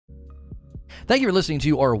Thank you for listening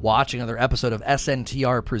to or watching another episode of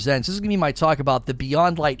SNTR Presents. This is going to be my talk about the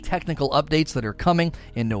Beyond Light technical updates that are coming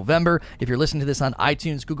in November. If you're listening to this on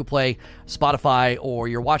iTunes, Google Play, Spotify, or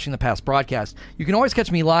you're watching the past broadcast, you can always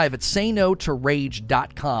catch me live at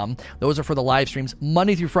saynotorage.com. Those are for the live streams.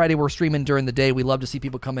 Monday through Friday, we're streaming during the day. We love to see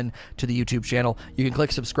people come in to the YouTube channel. You can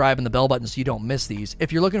click subscribe and the bell button so you don't miss these.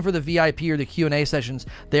 If you're looking for the VIP or the Q&A sessions,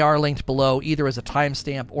 they are linked below, either as a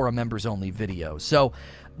timestamp or a members-only video. So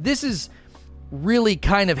this is really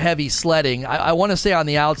kind of heavy sledding. I want to say on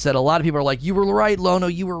the outset, a lot of people are like, you were right, Lono,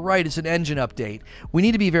 you were right, it's an engine update. We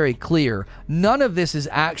need to be very clear. None of this is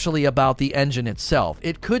actually about the engine itself.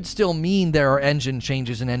 It could still mean there are engine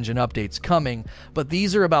changes and engine updates coming, but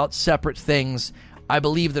these are about separate things, I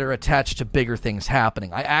believe, that are attached to bigger things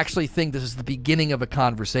happening. I actually think this is the beginning of a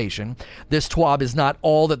conversation. This TWAB is not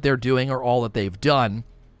all that they're doing or all that they've done.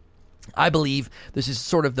 I believe this is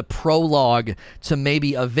sort of the prologue to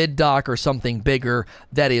maybe a vid doc or something bigger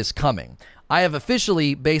that is coming. I have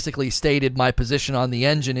officially basically stated my position on the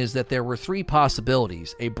engine is that there were three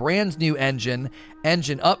possibilities: a brand new engine,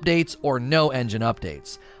 engine updates, or no engine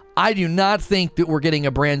updates. I do not think that we're getting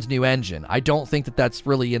a brand new engine. I don't think that that's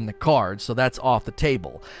really in the cards, so that's off the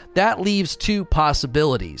table. That leaves two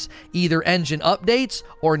possibilities: either engine updates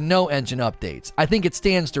or no engine updates. I think it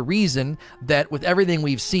stands to reason that with everything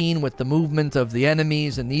we've seen with the movement of the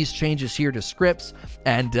enemies and these changes here to scripts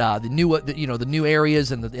and the new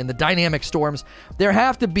areas and the dynamic storms, there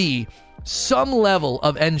have to be some level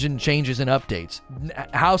of engine changes and updates.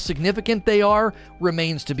 How significant they are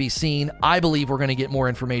remains to be seen. I believe we're going to get more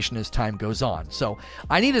information as time goes on. So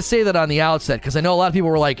I need to say that on the outset, because I know a lot of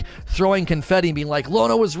people were like throwing confetti and being like,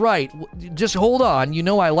 Lono was right. Just hold on. You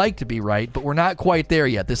know I like to be right, but we're not quite there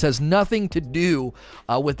yet. This has nothing to do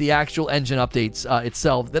with the actual engine updates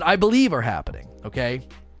itself that I believe are happening. Okay?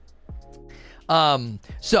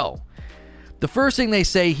 So the first thing they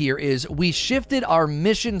say here is, we shifted our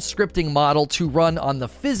mission scripting model to run on the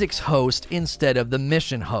physics host instead of the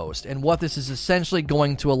mission host. And what this is essentially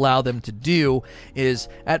going to allow them to do is,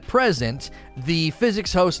 at present, the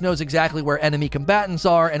physics host knows exactly where enemy combatants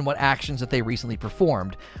are and what actions that they recently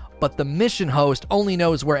performed. But the mission host only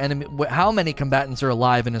knows how many combatants are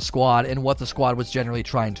alive in a squad and what the squad was generally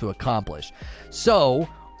trying to accomplish. So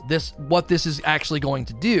what this is actually going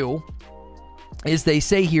to do is, they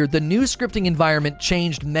say here, the new scripting environment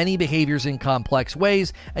changed many behaviors in complex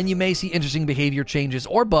ways, and you may see interesting behavior changes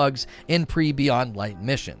or bugs in pre-Beyond Light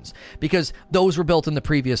missions, because those were built in the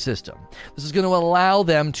previous system. This is going to allow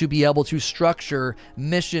them to be able to structure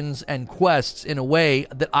missions and quests in a way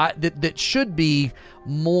that should be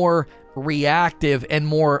more reactive and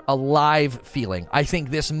more alive feeling. I think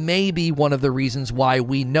this may be one of the reasons why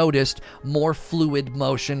we noticed more fluid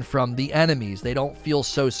motion from the enemies. They don't feel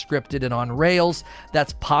so scripted and on rails.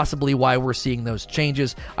 That's possibly why we're seeing those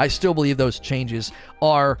changes. I still believe those changes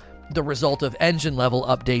are the result of engine level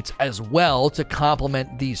updates as well to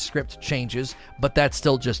complement these script changes, but that's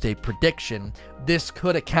still just a prediction. This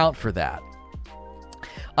could account for that.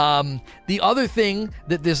 The other thing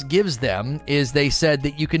that this gives them is, they said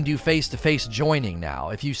that you can do face-to-face joining now.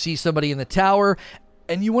 If you see somebody in the tower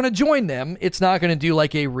and you want to join them, it's not going to do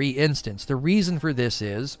like a re-instance. The reason for this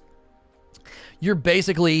is, you're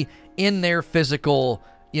basically in their physical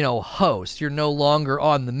host. You're no longer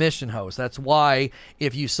on the mission host. That's why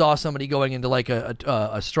if you saw somebody going into like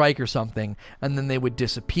a strike or something and then they would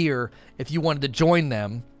disappear, if you wanted to join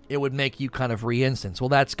them, it would make you kind of re-instance. Well,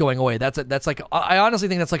 that's going away. That's like, I honestly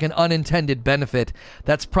think that's like an unintended benefit.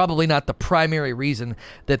 That's probably not the primary reason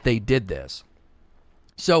that they did this.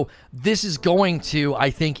 So this is going to,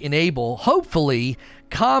 I think, enable, hopefully,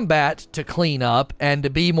 combat to clean up and to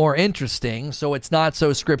be more interesting, so it's not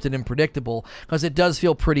so scripted and predictable, because it does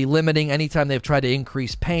feel pretty limiting. Anytime they've tried to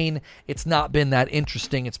increase pain, it's not been that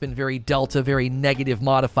interesting. It's been very delta, very negative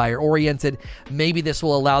modifier oriented. Maybe this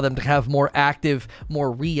will allow them to have more active,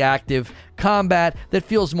 more reactive combat that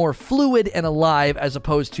feels more fluid and alive, as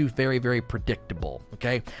opposed to very, very predictable.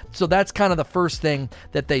 Okay, so that's kind of the first thing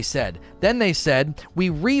that they said. Then they said, we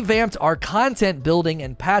revamped our content building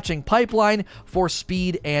and patching pipeline for speed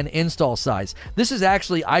and install size. This is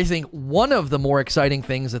actually, I think, one of the more exciting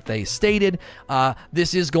things that they stated.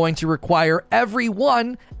 This is going to require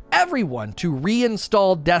everyone to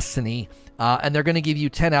reinstall Destiny, and they're going to give you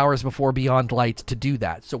 10 hours before Beyond Light to do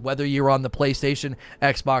that. So whether you're on the PlayStation,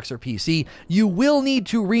 Xbox, or PC, you will need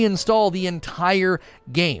to reinstall the entire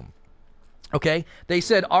game. Okay, they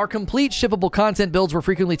said our complete shippable content builds were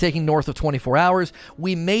frequently taking north of 24 hours.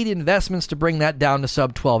 We made investments to bring that down to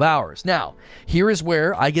sub 12 hours. Now, here is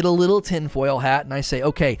where I get a little tinfoil hat and I say,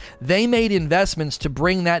 okay, they made investments to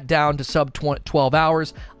bring that down to sub 12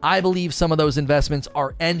 hours. I believe some of those investments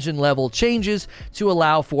are engine level changes to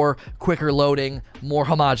allow for quicker loading, more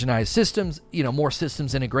homogenized systems, more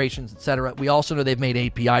systems integrations, etc. We also know they've made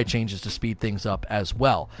API changes to speed things up as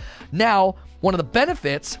well. Now, one of the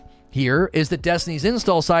benefits here is that Destiny's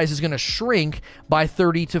install size is going to shrink by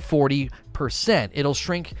 30 to 40%. It'll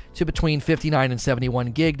shrink to between 59 and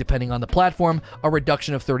 71 gig, depending on the platform, a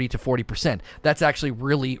reduction of 30 to 40%. That's actually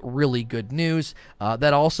really, really good news.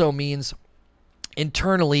 That also means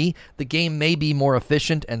internally, the game may be more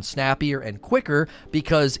efficient and snappier and quicker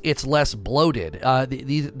because it's less bloated.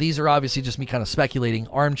 These are obviously just me kind of speculating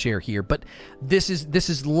armchair here, but this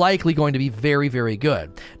is likely going to be very, very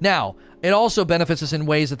good. Now, it also benefits us in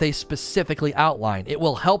ways that they specifically outline. It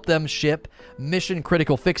will help them ship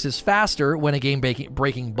mission-critical fixes faster when a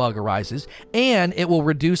game-breaking bug arises, and it will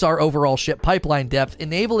reduce our overall ship pipeline depth,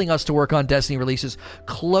 enabling us to work on Destiny releases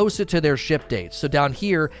closer to their ship dates. So down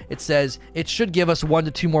here, it says it should give us 1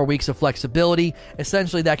 to 2 more weeks of flexibility.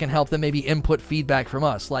 Essentially, that can help them maybe input feedback from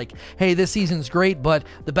us, like, hey, this season's great, but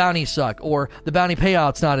the bounties suck, or the bounty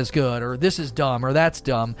payout's not as good, or this is dumb, or that's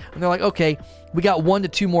dumb. And they're like, okay, we got 1 to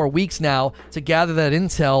 2 more weeks now to gather that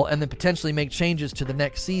intel and then potentially make changes to the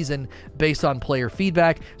next season based on player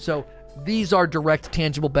feedback. So these are direct,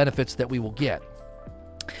 tangible benefits that we will get.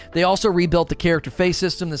 They also rebuilt the character face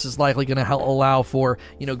system. This is likely going to allow for,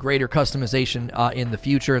 greater customization in the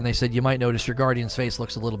future. And they said you might notice your Guardian's face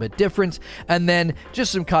looks a little bit different. And then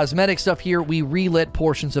just some cosmetic stuff here. We relit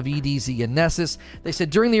portions of EDZ and Nessus. They said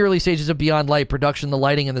during the early stages of Beyond Light production, the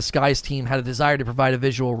Lighting and the Skies team had a desire to provide a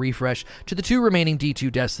visual refresh to the 2 remaining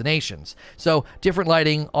D2 destinations. So different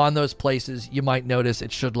lighting on those places. You might notice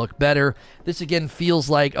it should look better. This again feels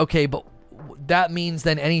like, okay, but that means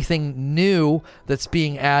then anything new that's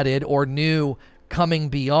being added or new coming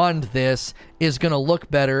beyond this is going to look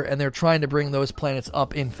better, and they're trying to bring those planets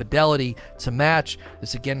up in fidelity to match.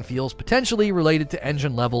 This again feels potentially related to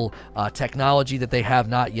engine level technology that they have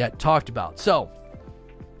not yet talked about. So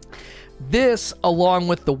this, along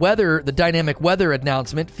with the dynamic weather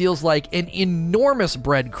announcement, feels like an enormous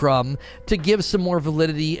breadcrumb to give some more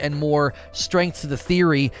validity and more strength to the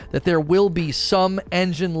theory that there will be some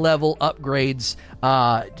engine-level upgrades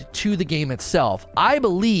to the game itself. I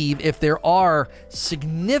believe if there are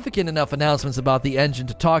significant enough announcements about the engine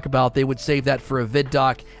to talk about, they would save that for a vid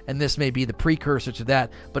doc, and this may be the precursor to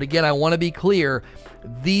that. But again, I want to be clear,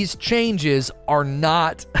 these changes are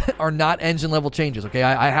not engine level changes, okay?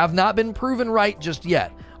 I have not been proven right just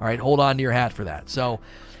yet. All right, hold on to your hat for that. So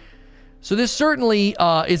this certainly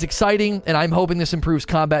is exciting, and I'm hoping this improves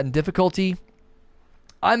combat and difficulty.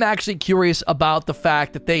 I'm actually curious about the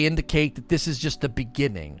fact that they indicate that this is just the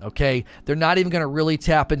beginning, okay? They're not even going to really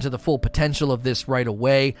tap into the full potential of this right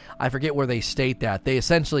away. I forget where they state that. They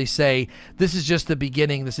essentially say this is just the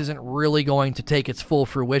beginning. This isn't really going to take its full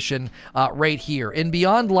fruition right here. In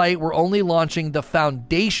Beyond Light, we're only launching the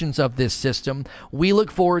foundations of this system. We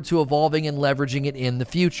look forward to evolving and leveraging it in the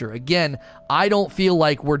future. Again, I don't feel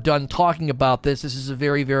like we're done talking about this. This is a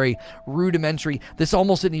very, very rudimentary. This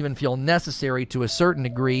almost didn't even feel necessary to a certain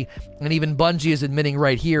degree, and even Bungie is admitting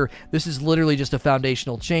right here, this is literally just a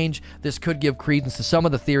foundational change. This could give credence to some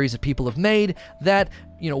of the theories that people have made that,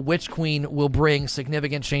 Witch Queen will bring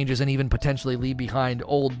significant changes and even potentially leave behind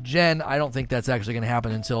old gen. I don't think that's actually going to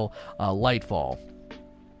happen until Lightfall.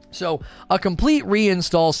 So a complete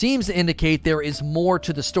reinstall seems to indicate there is more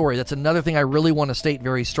to the story. That's another thing I really want to state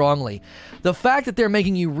very strongly. The fact that they're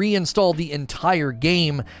making you reinstall the entire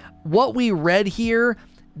game, what we read here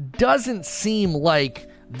doesn't seem like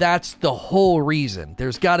that's the whole reason.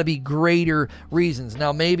 There's got to be greater reasons.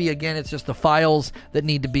 Now, maybe, again, it's just the files that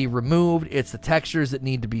need to be removed. It's the textures that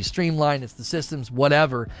need to be streamlined. It's the systems,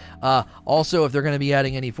 whatever. Also, if they're going to be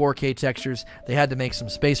adding any 4K textures, they had to make some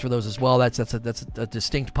space for those as well. That's a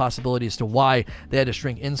distinct possibility as to why they had to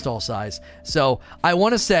shrink install size. So I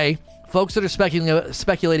want to say, folks that are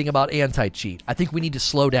speculating about anti-cheat, I think we need to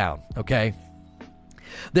slow down, okay?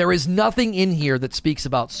 There is nothing in here that speaks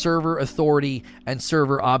about server authority and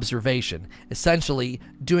server observation. Essentially,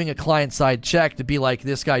 doing a client-side check to be like,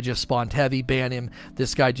 this guy just spawned heavy, ban him.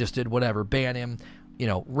 This guy just did whatever, ban him.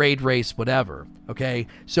 Raid race, whatever. Okay?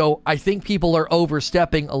 So I think people are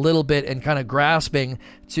overstepping a little bit and kind of grasping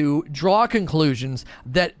to draw conclusions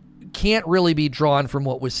that can't really be drawn from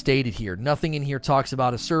what was stated here. Nothing in here talks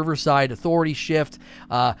about a server-side authority shift.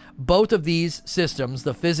 Both of these systems,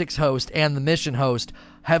 the physics host and the mission host,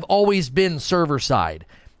 have always been server-side.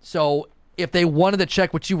 So if they wanted to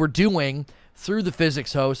check what you were doing through the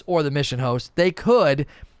physics host or the mission host, they could,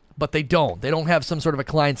 but they don't. They don't have some sort of a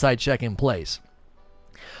client-side check in place.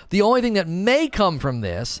 The only thing that may come from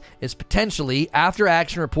this is potentially after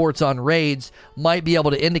action reports on raids might be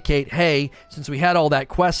able to indicate, hey, since we had all that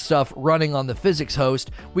quest stuff running on the physics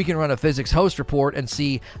host, we can run a physics host report and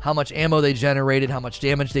see how much ammo they generated, how much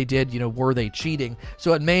damage they did, were they cheating?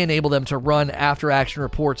 So it may enable them to run after action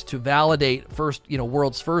reports to validate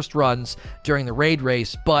world's first runs during the raid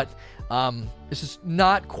race, but this is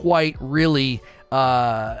not quite really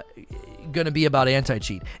going to be about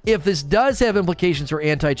anti-cheat. If this does have implications for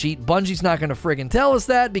anti-cheat, Bungie's not going to friggin' tell us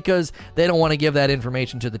that because they don't want to give that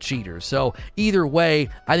information to the cheaters. So either way,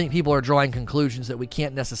 I think people are drawing conclusions that we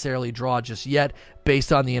can't necessarily draw just yet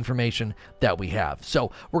based on the information that we have.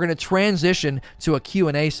 So we're going to transition to a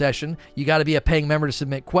Q&A session. You got to be a paying member to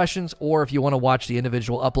submit questions, or if you want to watch the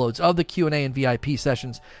individual uploads of the Q&A and VIP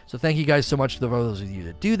sessions. So thank you guys so much for those of you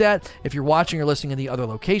that do that. If you're watching or listening in the other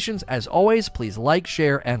locations, as always, please like,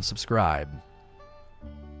 share, and subscribe.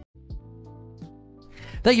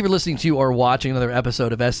 Thank you for listening to or watching another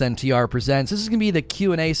episode of SNTR Presents. This is going to be the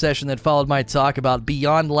Q&A session that followed my talk about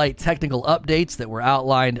Beyond Light technical updates that were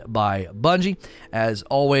outlined by Bungie. As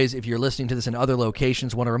always, if you're listening to this in other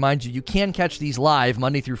locations, I want to remind you can catch these live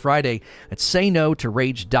Monday through Friday at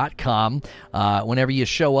sayno2rage.com. Whenever you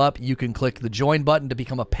show up, you can click the join button to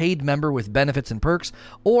become a paid member with benefits and perks,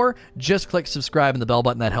 or just click subscribe and the bell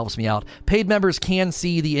button. That helps me out. Paid members can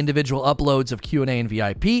see the individual uploads of Q&A and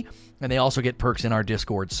VIP, and they also get perks in our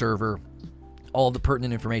Discord server. All of the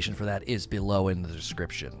pertinent information for that is below in the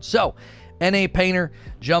description. So, NA Painter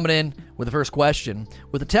jumping in with the first question.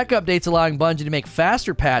 With the tech updates allowing Bungie to make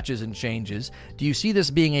faster patches and changes, do you see this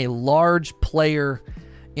being a large player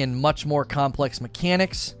in much more complex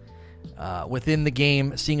mechanics within the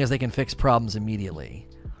game, seeing as they can fix problems immediately?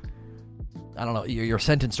 I don't know, your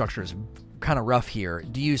sentence structure is kind of rough here.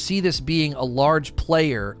 Do you see this being a large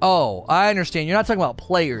player? Oh, I understand. You're not talking about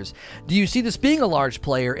players. Do you see this being a large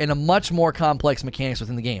player in a much more complex mechanics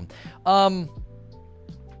within the game? I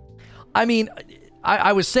mean,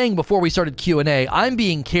 I was saying before we started Q&A, I'm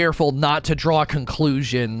being careful not to draw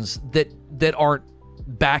conclusions that aren't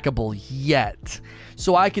backable yet.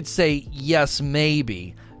 So I could say yes,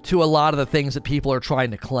 maybe, to a lot of the things that people are trying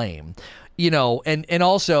to claim. And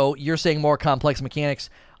also, you're saying more complex mechanics.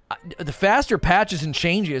 The faster patches and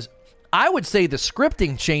changes, I would say the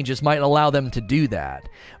scripting changes might allow them to do that.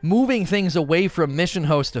 Moving things away from mission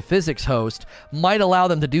host to physics host might allow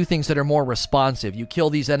them to do things that are more responsive. You kill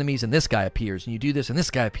these enemies and this guy appears, and you do this and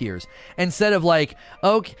this guy appears. Instead of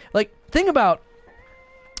think about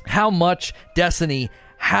how much Destiny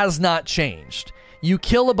has not changed. You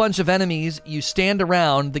kill a bunch of enemies, you stand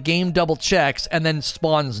around, the game double checks, and then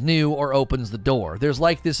spawns new or opens the door. There's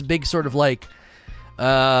this big sort of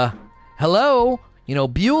hello,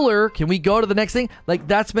 Bueller, can we go to the next thing?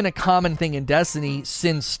 That's been a common thing in Destiny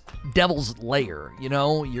since Devil's Lair,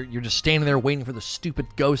 You're just standing there waiting for the stupid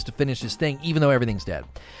ghost to finish his thing, even though everything's dead.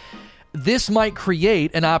 This might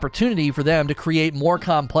create an opportunity for them to create more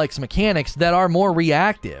complex mechanics that are more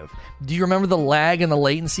reactive. Do you remember the lag and the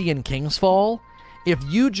latency in Kingsfall? If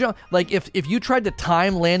you if you tried to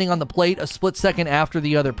time landing on the plate a split second after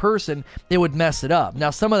the other person, it would mess it up.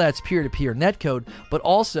 Now, some of that's peer-to-peer netcode, but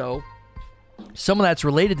also some of that's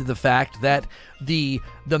related to the fact that the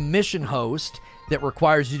mission host that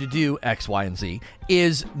requires you to do X, Y, and Z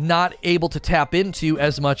is not able to tap into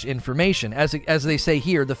as much information. As they say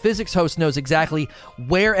here, the physics host knows exactly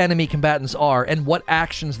where enemy combatants are and what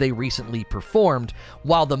actions they recently performed,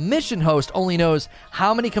 while the mission host only knows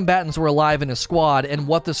how many combatants were alive in a squad and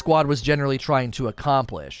what the squad was generally trying to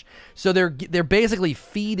accomplish. So they're basically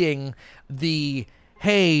feeding the,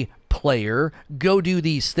 hey, player, go do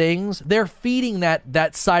these things. They're feeding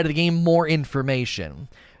that side of the game more information.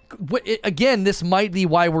 Again, this might be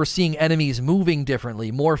why we're seeing enemies moving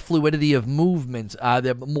differently, more fluidity of movement,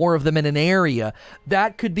 more of them in an area.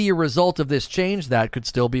 That could be a result of this change. That could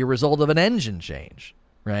still be a result of an engine change,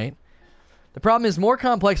 right? The problem is more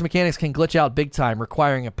complex mechanics can glitch out big time,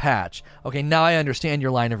 requiring a patch. Okay, now I understand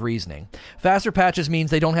your line of reasoning. Faster patches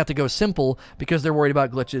means they don't have to go simple because they're worried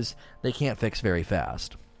about glitches they can't fix very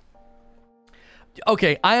fast.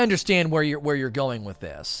 Okay, I understand where you're going with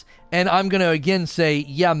this, and I'm gonna again say,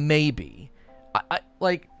 yeah, maybe.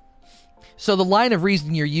 So the line of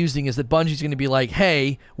reasoning you're using is that Bungie's gonna be like,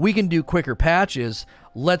 hey, we can do quicker patches.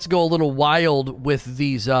 Let's go a little wild with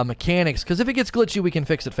these mechanics, because if it gets glitchy, we can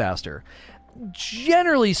fix it faster.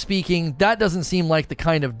 generally speaking, that doesn't seem like the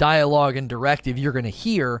kind of dialogue and directive you're going to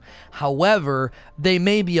hear. However, they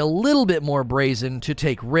may be a little bit more brazen to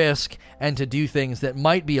take risk and to do things that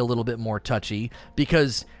might be a little bit more touchy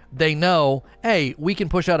because they know, hey, we can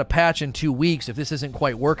push out a patch in 2 weeks if this isn't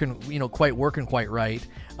quite working quite right,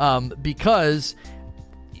 because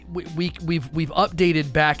we've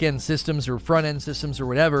updated back-end systems or front-end systems or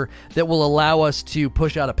whatever that will allow us to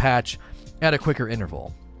push out a patch at a quicker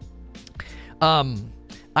interval.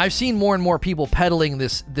 I've seen more and more people peddling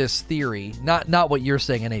this theory, not what you're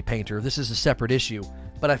saying, N.A. Painter. This is a separate issue,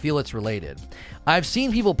 but I feel it's related. I've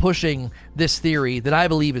seen people pushing this theory that I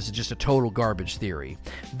believe is just a total garbage theory,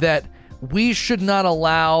 that we should not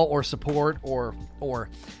allow or support or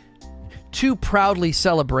too proudly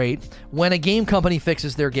celebrate when a game company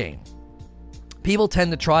fixes their game. People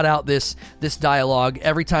tend to trot out this dialogue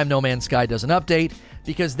every time No Man's Sky does an update,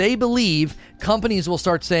 because they believe companies will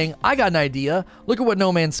start saying, I got an idea. Look at what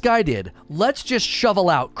No Man's Sky did. Let's just shovel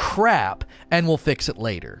out crap and we'll fix it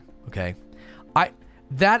later. Okay?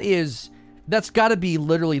 That's got to be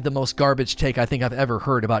literally the most garbage take I think I've ever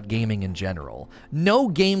heard about gaming in general. No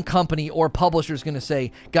game company or publisher is going to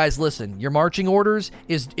say, guys, listen, your marching orders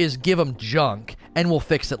is give them junk and we'll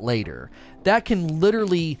fix it later. That can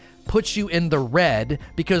literally put you in the red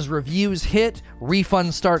because reviews hit,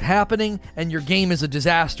 refunds start happening, and your game is a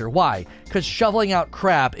disaster. Why? Because shoveling out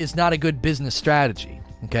crap is not a good business strategy,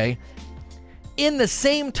 okay? In the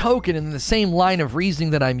same token, in the same line of reasoning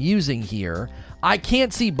that I'm using here, I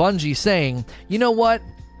can't see Bungie saying, you know what?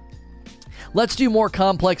 Let's do more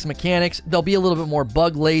complex mechanics. They'll be a little bit more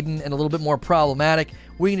bug-laden and a little bit more problematic.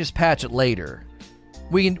 We can just patch it later.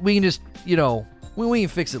 We can just, we can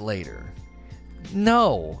fix it later.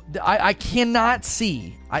 No, I cannot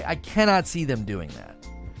see. I cannot see them doing that.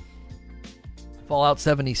 Fallout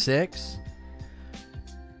 76.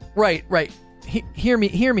 Right. Hear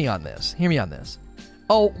me on this.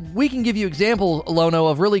 Oh, we can give you examples, Lono,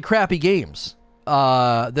 of really crappy games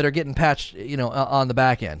that are getting patched, on the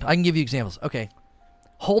back end. I can give you examples. Okay,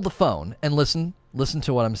 hold the phone and listen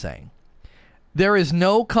to what I'm saying. There is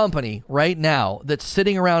no company right now that's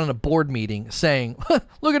sitting around in a board meeting saying,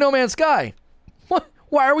 look at No Man's Sky.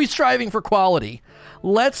 Why are we striving for quality?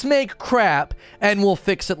 Let's make crap and we'll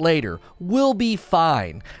fix it later. We'll be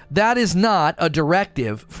fine. That is not a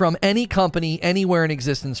directive from any company anywhere in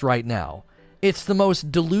existence right now. It's the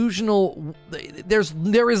most delusional. There is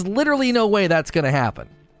literally no way that's going to happen.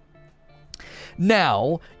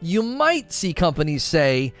 Now, you might see companies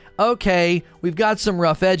say, okay, we've got some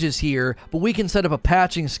rough edges here, but we can set up a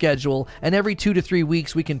patching schedule, and every 2 to 3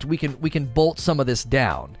 weeks we can bolt some of this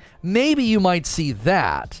down. Maybe you might see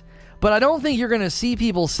that, but I don't think you're going to see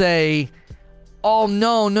people say, oh,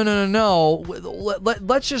 no,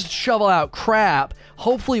 let's just shovel out crap.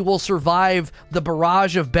 Hopefully we'll survive the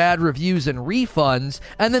barrage of bad reviews and refunds,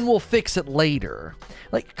 and then we'll fix it later.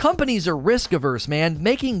 Like, companies are risk-averse, man.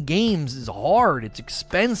 Making games is hard. It's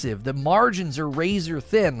expensive. The margins are razor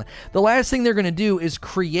thin. The last thing they're going to do is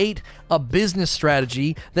create a business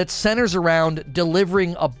strategy that centers around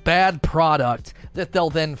delivering a bad product that they'll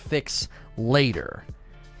then fix later.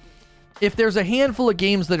 If there's a handful of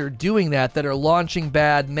games that are doing that are launching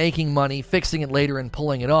bad, making money, fixing it later, and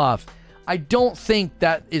pulling it off, I don't think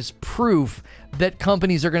that is proof that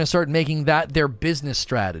companies are going to start making that their business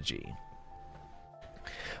strategy.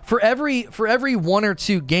 For every 1 or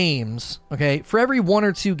 2 games, okay, for every 1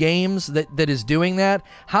 or 2 games that is doing that,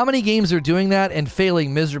 how many games are doing that and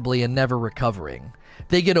failing miserably and never recovering?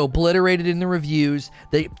 They get obliterated in the reviews.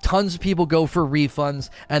 Tons of people go for refunds,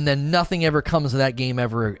 and then nothing ever comes of that game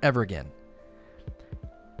ever again.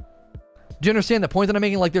 Do you understand the point that I'm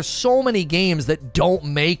making? Like, there's so many games that don't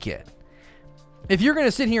make it. If you're going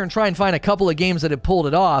to sit here and try and find a couple of games that have pulled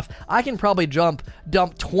it off, I can probably dump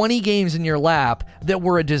 20 games in your lap that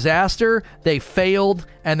were a disaster, they failed,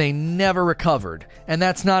 and they never recovered. And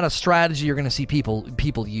that's not a strategy you're going to see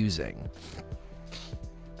people using.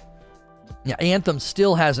 Yeah, Anthem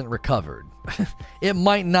still hasn't recovered. It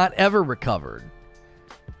might not ever recover.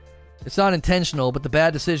 It's not intentional, but the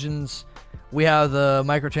bad decisions, we have the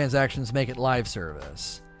microtransactions make it live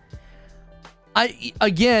service.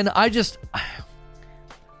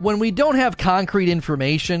 When we don't have concrete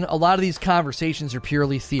information, a lot of these conversations are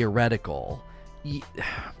purely theoretical.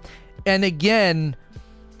 And again,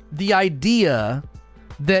 the idea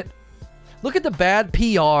that, look at the bad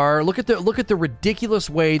PR, look at the ridiculous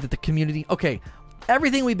way that the community, okay,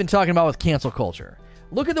 everything we've been talking about with cancel culture.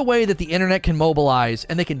 Look at the way that the internet can mobilize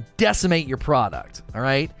and they can decimate your product, all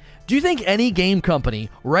right? Do you think any game company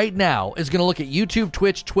right now is going to look at YouTube,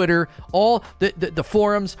 Twitch, Twitter, all the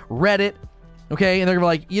forums, Reddit, okay, and they're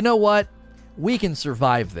going to be like, you know what? we can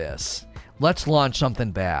survive this. Let's launch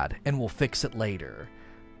something bad, and we'll fix it later.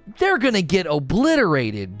 They're going to get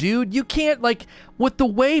obliterated, dude. You can't, like, with the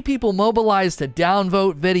way people mobilize to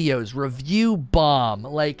downvote videos, review bomb,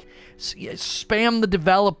 like, spam the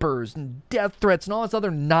developers and death threats and all this other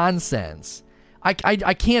nonsense. I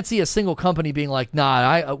can't see a single company being like,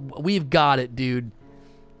 nah, we've got it, dude.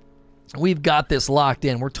 We've got this locked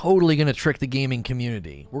in. We're totally going to trick the gaming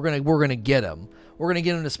community. We're going to get them. We're going to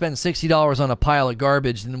get them to spend $60 on a pile of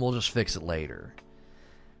garbage, and then we'll just fix it later.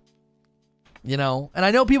 You know? And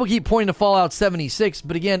I know people keep pointing to Fallout 76,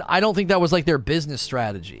 but again, I don't think that was like their business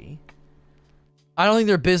strategy. I don't think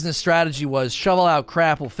their business strategy was shovel out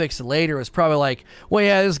crap, we'll fix it later. It's probably like, well,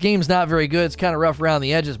 yeah, this game's not very good. It's kind of rough around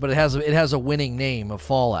the edges, but it has a winning name of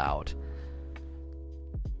Fallout.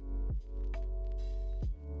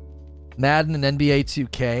 Madden and NBA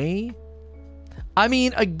 2K? I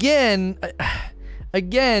mean, again,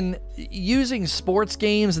 using sports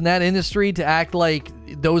games in that industry to act like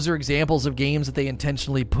those are examples of games that they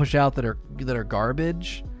intentionally push out that are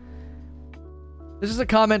garbage. This is a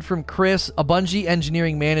comment from Chris, a Bungie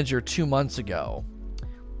engineering manager 2 months ago.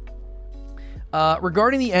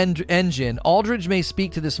 Regarding the engine, Aldridge may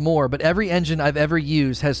speak to this more, but every engine I've ever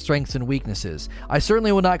used has strengths and weaknesses. I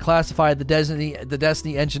certainly would not classify the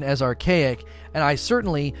Destiny engine as archaic, and I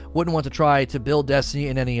certainly wouldn't want to try to build Destiny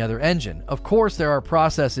in any other engine. Of course, there are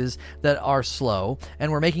processes that are slow,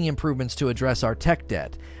 and we're making improvements to address our tech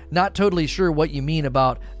debt. Not totally sure what you mean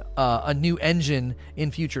about a new engine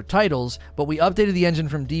in future titles, but we updated the engine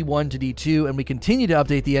from D1 to D2, and we continue to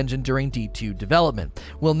update the engine during D2 development.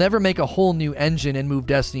 We'll never make a whole new engine and move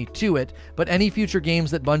Destiny to it, but any future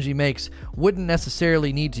games that Bungie makes wouldn't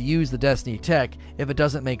necessarily need to use the Destiny tech if it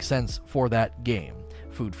doesn't make sense for that game.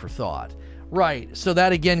 Food for thought. Right, so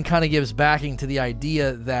that again kind of gives backing to the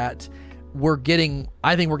idea that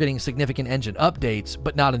I think we're getting significant engine updates,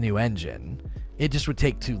 but not a new engine. It just would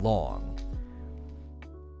take too long.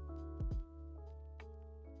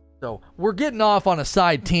 So we're getting off on a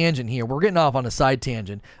side tangent here.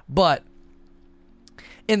 But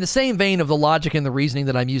in the same vein of the logic and the reasoning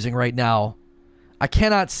that I'm using right now, I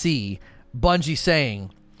cannot see Bungie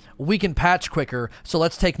saying, we can patch quicker, so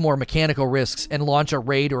let's take more mechanical risks and launch a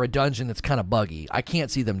raid or a dungeon that's kind of buggy. I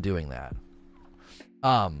can't see them doing that.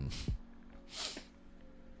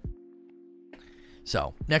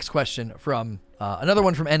 So, next question from another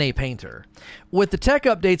one from NA Painter. With the tech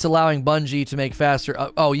updates allowing Bungie to make faster...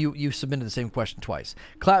 you submitted the same question twice.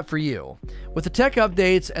 Clap for you. With the tech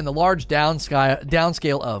updates and the large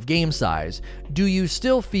downscale of game size, do you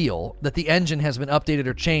still feel that the engine has been updated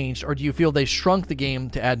or changed, or do you feel they shrunk the game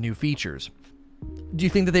to add new features? Do you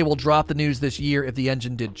think that they will drop the news this year if the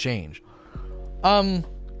engine did change? I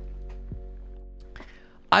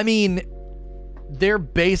mean, they're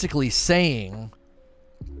basically saying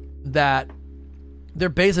in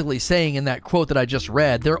that quote that I just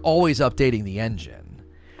read, they're always updating the engine.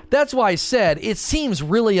 That's why I said it seems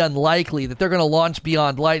really unlikely that they're going to launch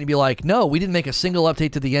Beyond Light and be like, no, we didn't make a single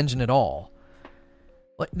update to the engine at all.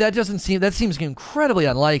 Like that seems incredibly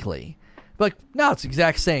unlikely. But no, it's the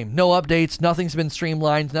exact same. No updates, nothing's been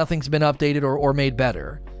streamlined, nothing's been updated or made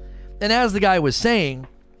better. And as the guy was saying,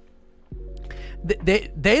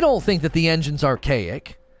 they don't think that the engine's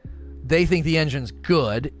archaic. They think the engine's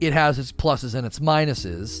good. It has its pluses and its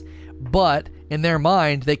minuses. But in their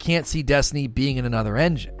mind, they can't see Destiny being in another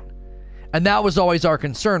engine. And that was always our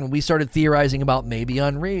concern when we started theorizing about maybe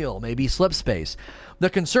Unreal, maybe Slipspace. The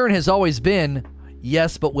concern has always been,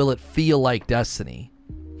 yes, but will it feel like Destiny?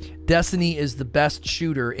 Destiny is the best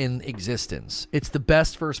shooter in existence. It's the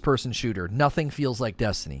best first-person shooter. Nothing feels like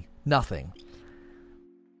Destiny. Nothing.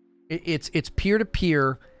 It's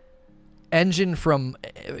peer-to-peer engine from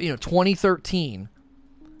 2013,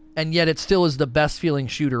 and yet it still is the best feeling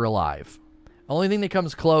shooter alive. Only thing that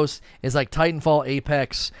comes close is like Titanfall,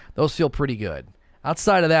 Apex. Those feel pretty good.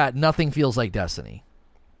 Outside of that, nothing feels like Destiny.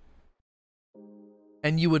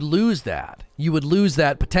 And you would lose that. You would lose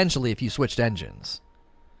that potentially if you switched engines.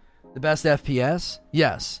 The best FPS?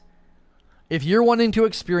 Yes. If you're wanting to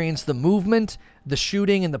experience the movement, the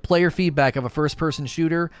shooting, and the player feedback of a first-person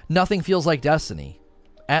shooter, nothing feels like Destiny.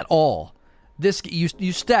 At all.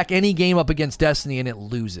 You stack any game up against Destiny and it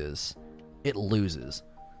loses. It loses.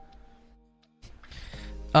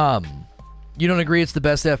 You don't agree it's the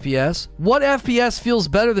best FPS? What FPS feels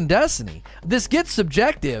better than Destiny? This gets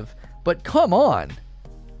subjective, but come on.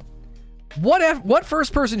 What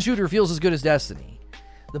first-person shooter feels as good as Destiny?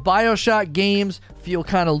 The BioShock games feel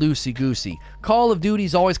kind of loosey-goosey. Call of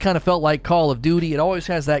Duty's always kind of felt like Call of Duty. It always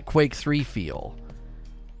has that Quake 3 feel.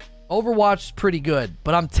 Overwatch is pretty good,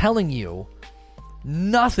 but I'm telling you,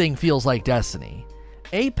 Nothing feels like Destiny.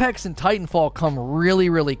 Apex and Titanfall come really,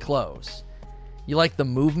 really close. You like the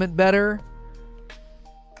movement better?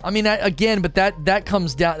 I mean, again, but that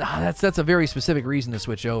comes down... That's a very specific reason to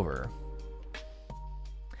switch over.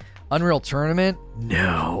 Unreal Tournament?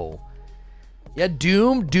 No. Yeah,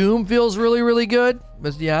 Doom feels really, really good.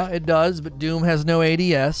 But yeah, it does, but Doom has no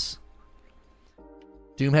ADS.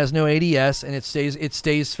 Doom has no ADS, and it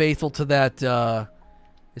stays faithful to that.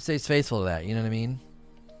 It stays faithful to that. You know what I mean?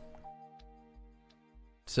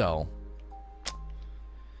 So,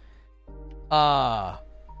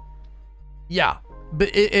 yeah.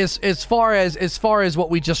 But as far as what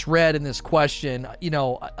we just read in this question, you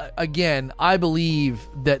know, again, I believe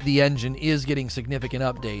that the engine is getting significant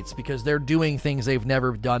updates because they're doing things they've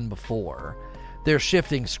never done before. They're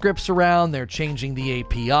shifting scripts around. They're changing the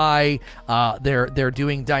API. They're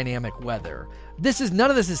doing dynamic weather. None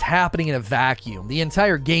of this is happening in a vacuum. The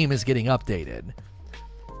entire game is getting updated.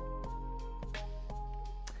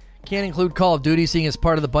 Can't include Call of Duty, seeing as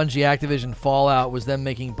part of the Bungie Activision fallout was them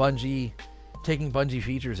taking Bungie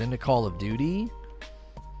features into Call of Duty.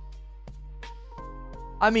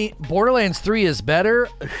 I mean, Borderlands 3 is better.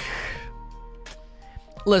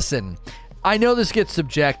 Listen, I know this gets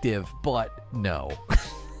subjective, but no.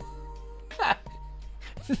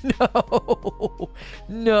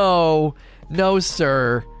 No,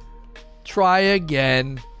 sir. Try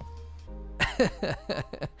again.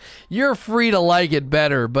 You're free to like it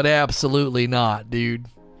better, but absolutely not, dude.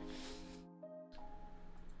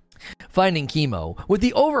 Finding Chemo. With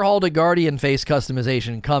the overhaul to Guardian face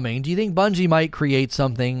customization coming, do you think Bungie might create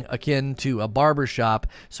something akin to a barbershop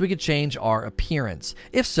so we could change our appearance?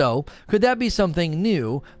 If so, could that be something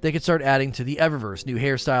new they could start adding to the Eververse, new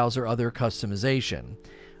hairstyles or other customization?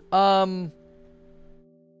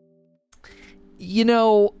 You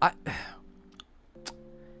know,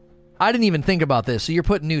 I didn't even think about this, so you're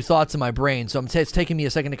putting new thoughts in my brain, so it's taking me a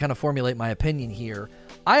second to kind of formulate my opinion here.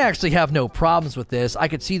 I actually have no problems with this. I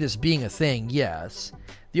could see this being a thing, yes.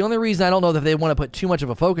 The only reason I don't know that they want to put too much of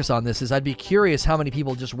a focus on this is I'd be curious how many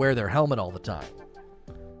people just wear their helmet all the time.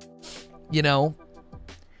 You know?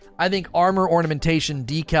 I think armor ornamentation,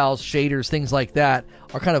 decals, shaders, things like that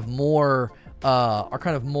are kind of more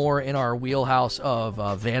in our wheelhouse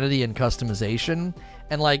of vanity and customization.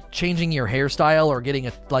 And like changing your hairstyle or getting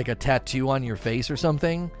a tattoo on your face or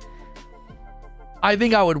something. I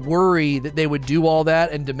think I would worry that they would do all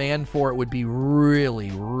that and demand for it would be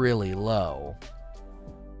really, really low.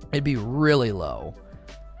 It'd be really low.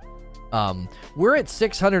 We're at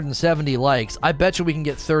 670 likes. I bet you we can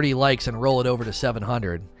get 30 likes and roll it over to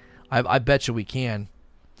 700. I bet you we can.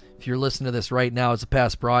 If you're listening to this right now as a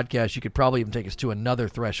past broadcast, you could probably even take us to another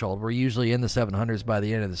threshold. We're usually in the 700s by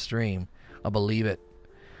the end of the stream. I believe it.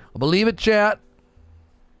 I believe it, chat.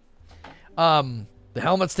 The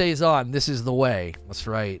helmet stays on. This is the way. That's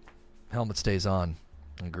right. Helmet stays on.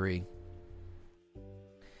 Agree.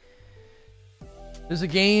 There's a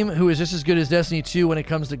game who is just as good as Destiny 2 when it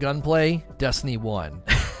comes to gunplay. Destiny 1.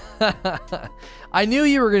 I knew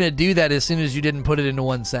you were going to do that as soon as you didn't put it into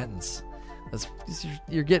one sentence.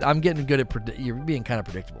 I'm getting good at you're being kind of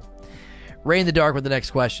predictable. Ray in the Dark with the next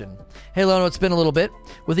question. Hey, Lono, it's been a little bit.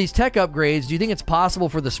 With these tech upgrades, do you think it's possible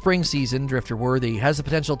for the spring season, Drifter Worthy, has the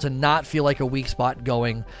potential to not feel like a weak spot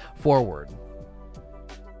going forward?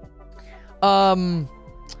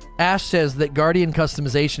 Ash says that Guardian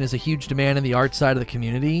customization is a huge demand in the art side of the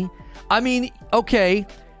community. I mean, okay,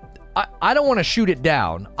 I don't want to shoot it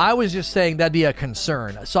down. I was just saying that'd be a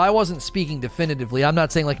concern. So I wasn't speaking definitively. I'm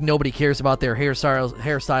not saying like nobody cares about their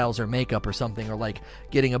hairstyles or makeup or something, or like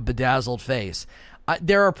getting a bedazzled face.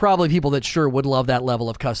 There are probably people that sure would love that level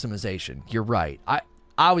of customization. You're right.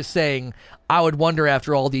 I was saying I would wonder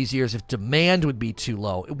after all these years if demand would be too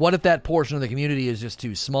low. What if that portion of the community is just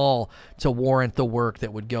too small to warrant the work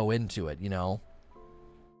that would go into it, you know?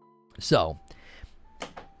 So,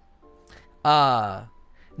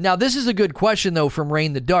 now, this is a good question, though, from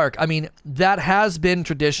Rain the Dark. I mean, that has been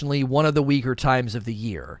traditionally one of the weaker times of the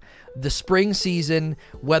year. The spring season,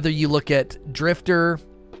 whether you look at Drifter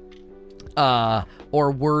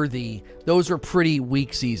or Worthy, those were pretty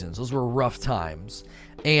weak seasons. Those were rough times.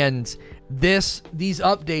 And these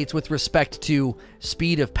updates with respect to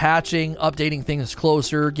speed of patching, updating things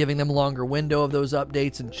closer, giving them a longer window of those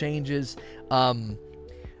updates and changes,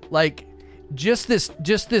 like just this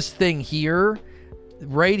thing here,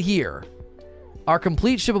 right here. Our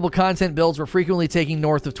complete shippable content builds were frequently taking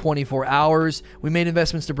north of 24 hours. We made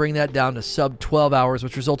investments to bring that down to sub 12 hours,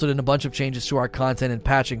 which resulted in a bunch of changes to our content and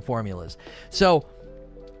patching formulas. So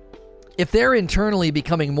if they're internally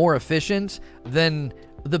becoming more efficient, then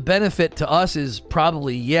the benefit to us is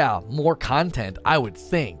probably, more content, I would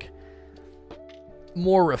think.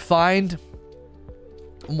 More refined,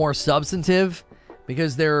 more substantive,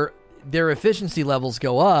 because their efficiency levels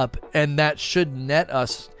go up, and that should net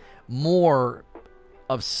us more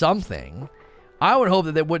of something. I would hope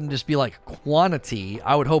that it wouldn't just be like quantity.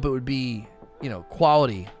 I would hope it would be,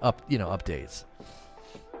 quality updates.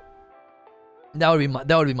 That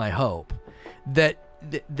would be my hope. That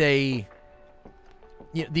they,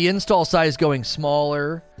 the install size going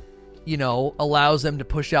smaller, allows them to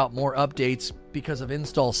push out more updates because of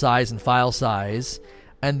install size and file size,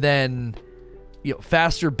 and then,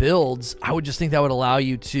 faster builds. I would just think that would allow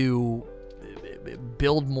you to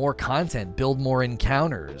build more content, build more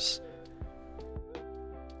encounters.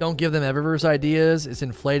 Don't give them Eververse ideas. It's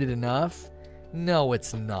inflated enough. No,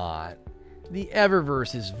 it's not. The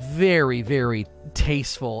Eververse is very, very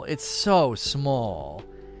tasteful. It's so small.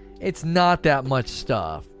 It's not that much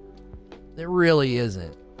stuff. It really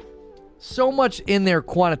isn't. So much in there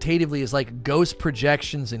quantitatively is like ghost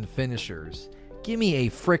projections and finishers. Give me a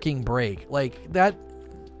freaking break. Like that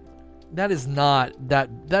is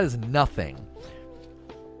nothing.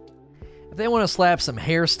 If they want to slap some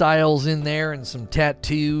hairstyles in there and some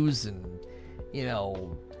tattoos and,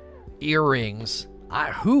 earrings,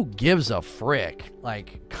 who gives a frick?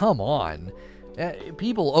 Like, come on.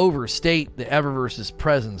 People overstate the Eververse's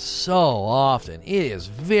presence so often. It is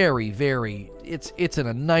very, very, it's in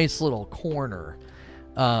a nice little corner.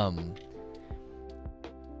 I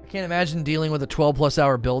can't imagine dealing with a 12-plus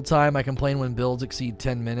hour build time. I complain when builds exceed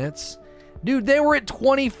 10 minutes. Dude, they were at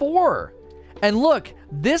 24. And look,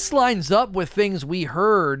 this lines up with things we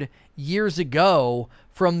heard years ago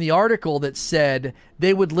from the article that said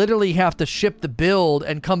they would literally have to ship the build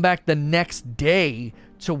and come back the next day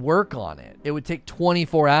to work on it. It would take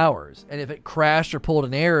 24 hours. And if it crashed or pulled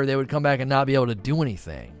an error, they would come back and not be able to do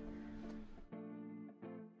anything.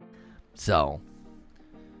 So,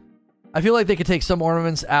 I feel like they could take some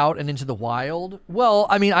ornaments out and into the wild. Well,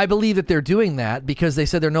 I mean, I believe that they're doing that because they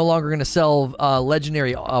said they're no longer going to sell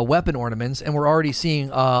legendary weapon ornaments, and we're already seeing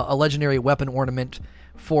a legendary weapon ornament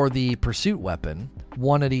for the pursuit weapon,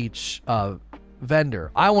 one at each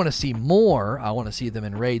vendor. I want to see more. I want to see them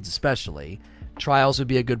in raids especially. Trials would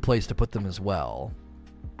be a good place to put them as well.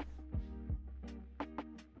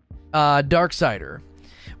 Darksider.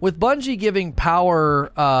 With Bungie giving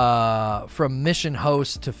power from mission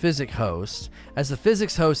host to physics host, as the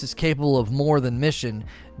physics host is capable of more than mission,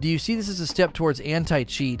 do you see this as a step towards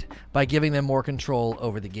anti-cheat by giving them more control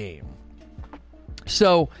over the game?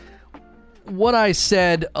 So, what I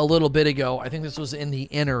said a little bit ago, I think this was in the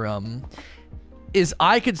interim, is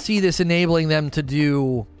I could see this enabling them to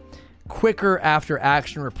do quicker after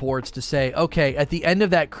action reports to say, okay, at the end of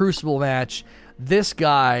that Crucible match, this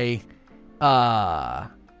guy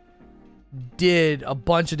did a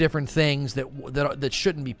bunch of different things that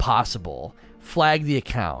shouldn't be possible. Flag the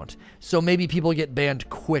account. So maybe people get banned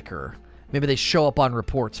quicker. Maybe they show up on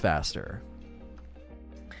reports faster.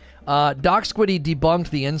 Doc Squiddy debunked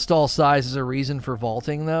the install size as a reason for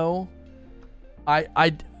vaulting, though.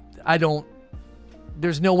 I don't...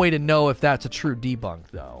 There's no way to know if that's a true debunk,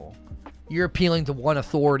 though. You're appealing to one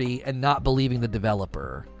authority and not believing the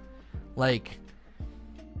developer. Like,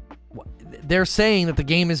 they're saying that the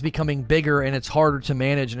game is becoming bigger and it's harder to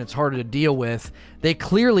manage and it's harder to deal with. They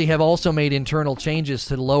clearly have also made internal changes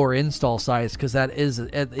to lower install size because that is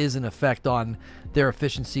an effect on their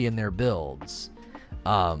efficiency and their builds.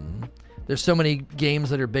 There's so many games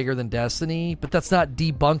that are bigger than Destiny, but that's not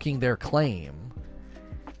debunking their claim.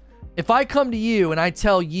 If I come to you and I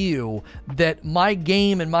tell you that my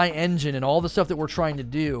game and my engine and all the stuff that we're trying to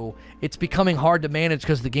do, it's becoming hard to manage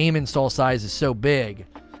because the game install size is so big,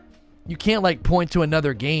 you can't like point to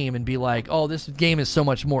another game and be like, oh, this game is so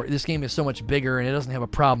much bigger and it doesn't have a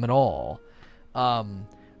problem at all.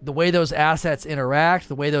 The way those assets interact,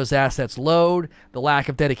 the way those assets load, the lack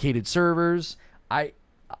of dedicated servers, I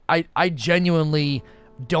genuinely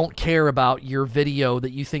don't care about your video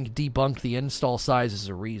that you think debunked the install size as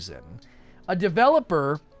a reason. A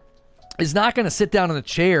developer is not going to sit down in a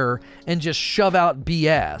chair and just shove out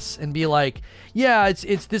BS and be like, yeah,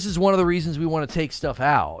 this is one of the reasons we want to take stuff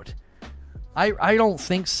out. I don't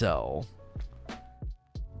think so.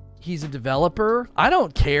 He's a developer. I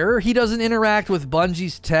don't care. He doesn't interact with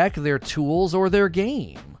Bungie's tech, their tools, or their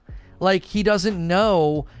game. Like, he doesn't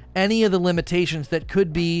know any of the limitations that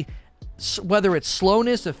could be, whether it's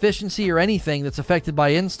slowness, efficiency, or anything that's affected by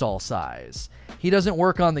install size. He doesn't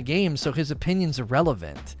work on the game, so his opinion's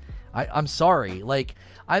irrelevant. I'm sorry. Like,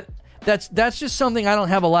 that's just something I don't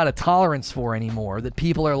have a lot of tolerance for anymore, that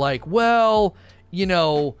people are like, well,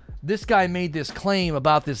 this guy made this claim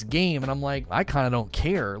about this game, and I'm like, I kind of don't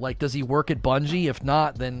care. Like, does he work at Bungie? If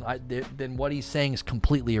not, then what he's saying is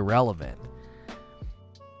completely irrelevant.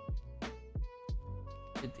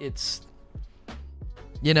 It's,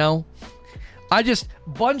 you know,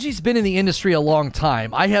 Bungie's been in the industry a long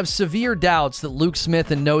time. I have severe doubts that Luke Smith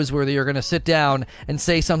and Noseworthy are going to sit down and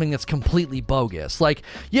say something that's completely bogus. Like,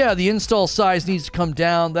 yeah, the install size needs to come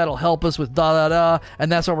down. That'll help us with da-da-da, and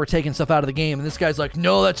that's why we're taking stuff out of the game. And this guy's like,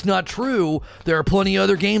 no, that's not true. There are plenty of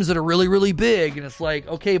other games that are really, really big. And it's like,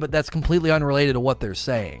 okay, but that's completely unrelated to what they're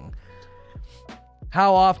saying.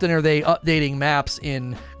 How often are they updating maps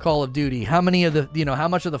in Call of Duty? How many of the, how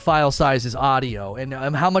much of the file size is audio? And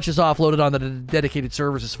how much is offloaded on the dedicated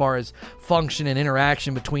servers as far as function and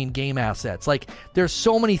interaction between game assets? Like, there's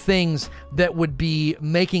so many things that would be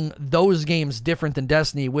making those games different than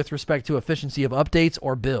Destiny with respect to efficiency of updates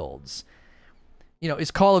or builds.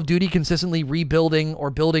 Is Call of Duty consistently rebuilding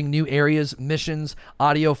or building new areas, missions?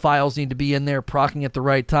 Audio files need to be in there, procking at the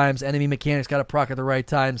right times. Enemy mechanics got to proc at the right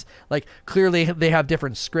times. Like, clearly they have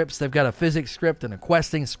different scripts. They've got a physics script and a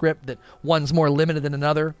questing script that one's more limited than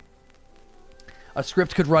another. A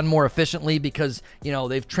script could run more efficiently because,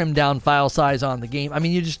 they've trimmed down file size on the game. I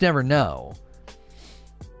mean, you just never know.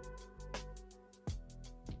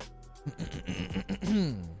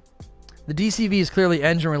 The DCV is clearly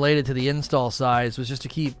engine related to the install size, was just to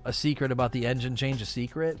keep a secret about the engine change a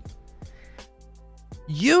secret.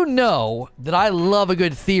 You know that I love a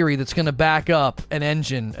good theory that's going to back up an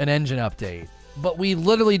engine update. But we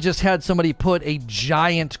literally just had somebody put a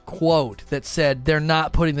giant quote that said they're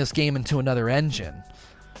not putting this game into another engine.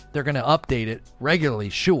 They're going to update it regularly,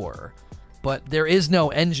 sure. But there is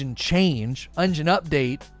no engine change. Engine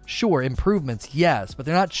update, sure. Improvements, yes. But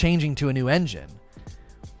they're not changing to a new engine.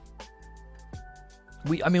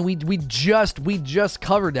 We just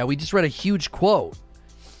covered that. We just read a huge quote.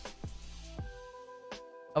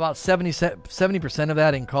 About 70% of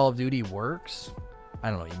that in Call of Duty works. I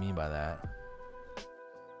don't know what you mean by that.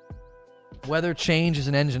 Weather change is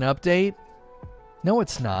an engine update? No,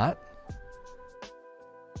 it's not.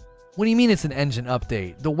 What do you mean it's an engine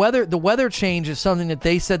update? The weather change is something that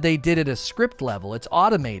they said they did at a script level. It's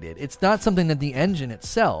automated. It's not something that the engine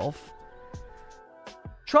itself.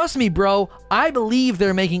 Trust me, bro. I believe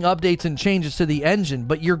they're making updates and changes to the engine,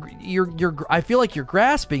 but I feel like you're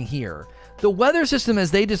grasping here. The weather system,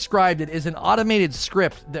 as they described it, is an automated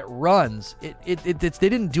script that runs. They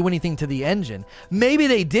didn't do anything to the engine. Maybe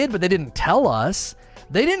they did, but they didn't tell us.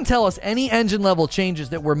 They didn't tell us any engine level changes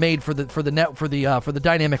that were made for the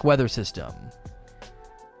dynamic weather system.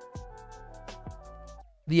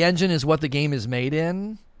 The engine is what the game is made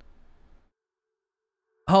in.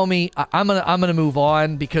 Homie, I'm gonna move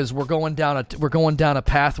on because we're going down a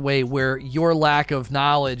pathway where your lack of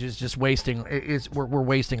knowledge is just wasting. We're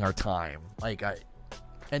wasting our time.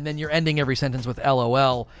 And then you're ending every sentence with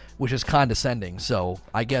LOL, which is condescending. So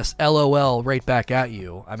I guess LOL right back at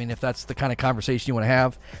you. I mean, if that's the kind of conversation you want to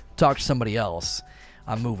have, talk to somebody else.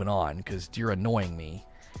 I'm moving on because you're annoying me.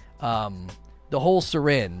 The whole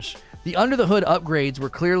syringe. The under-the-hood upgrades were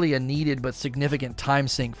clearly a needed but significant time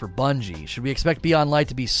sink for Bungie. Should we expect Beyond Light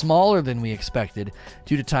to be smaller than we expected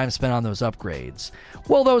due to time spent on those upgrades?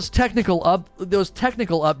 Well, those technical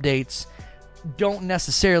updates don't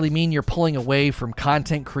necessarily mean you're pulling away from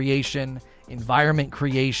content creation, environment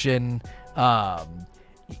creation.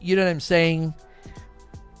 You know what I'm saying?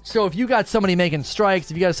 So if you got somebody making strikes,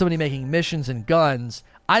 if you got somebody making missions and guns,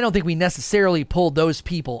 I don't think we necessarily pulled those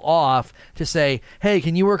people off to say, hey,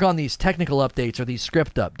 can you work on these technical updates or these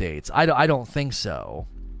script updates? I don't think so.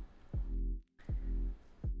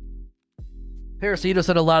 Parasito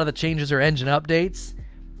said a lot of the changes are engine updates.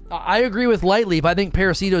 I agree with Lightleap. I think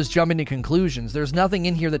Parasito's jumping to conclusions. There's nothing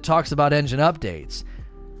in here that talks about engine updates.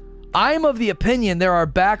 I'm of the opinion there are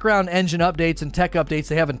background engine updates and tech updates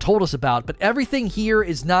they haven't told us about, but everything here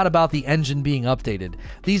is not about the engine being updated.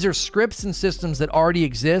 These are scripts and systems that already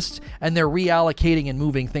exist, and they're reallocating and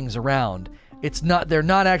moving things around. They're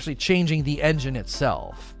not actually changing the engine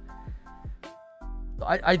itself.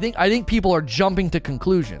 I think people are jumping to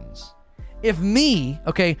conclusions. If me,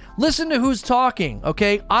 okay, listen to who's talking,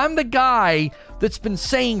 okay? I'm the guy that's been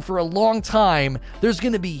saying for a long time there's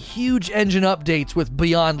going to be huge engine updates with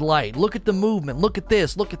Beyond Light. Look at the movement. Look at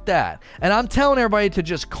this. Look at that. And I'm telling everybody to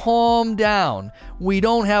just calm down. We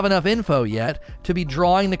don't have enough info yet to be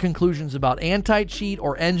drawing the conclusions about anti-cheat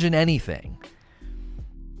or engine anything.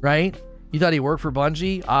 Right? You thought he worked for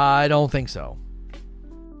Bungie? I don't think so.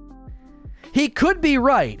 He could be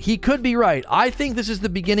right. I think this is the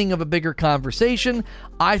beginning of a bigger conversation.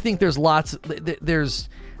 I think there's lots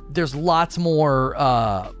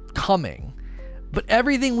more coming. But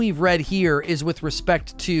everything we've read here is with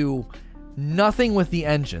respect to nothing with the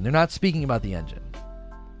engine. They're not speaking about the engine.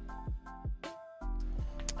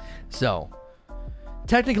 So,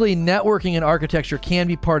 technically, networking and architecture can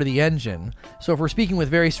be part of the engine. So if we're speaking with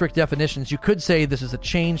very strict definitions, you could say this is a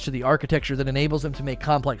change to the architecture that enables them to make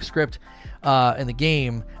complex script in the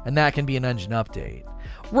game, and that can be an engine update.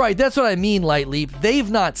 Right, that's what I mean, Lightleap. They've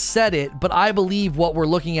not said it, but I believe what we're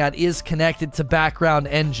looking at is connected to background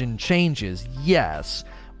engine changes, yes.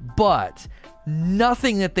 But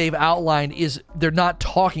nothing that they've outlined they're not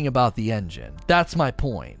talking about the engine. That's my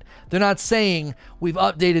point. They're not saying we've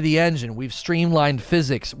updated the engine, we've streamlined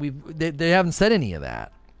physics. They haven't said any of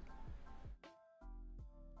that.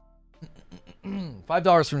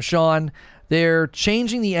 $5 from Sean. They're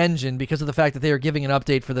changing the engine because of the fact that they are giving an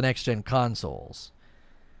update for the next-gen consoles.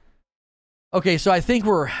 Okay, so I think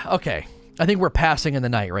we're passing in the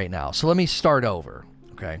night right now. So let me start over,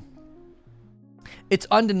 okay? It's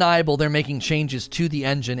undeniable they're making changes to the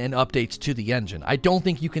engine and updates to the engine. I don't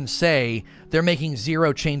think you can say they're making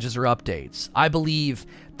zero changes or updates. I believe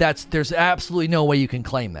there's absolutely no way you can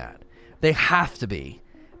claim that. They have to be,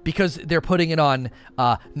 because they're putting it on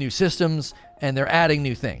new systems and they're adding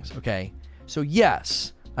new things, okay? So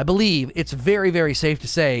yes, I believe it's very, very safe to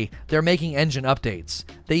say they're making engine updates.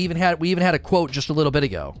 We even had a quote just a little bit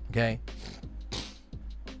ago, okay?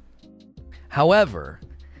 However,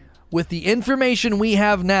 with the information we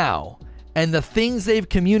have now and the things they've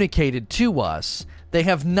communicated to us, they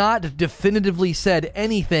have not definitively said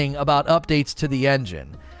anything about updates to the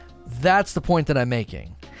engine. That's the point that I'm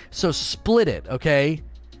making. So split it, okay?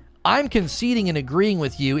 I'm conceding and agreeing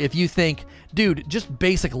with you if you think, dude, just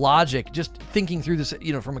basic logic, just thinking through this,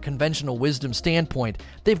 from a conventional wisdom standpoint,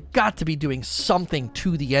 they've got to be doing something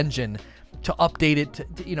to the engine to update it.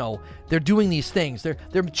 They're doing these things.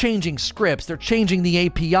 They're changing scripts. They're changing the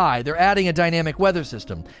API. They're adding a dynamic weather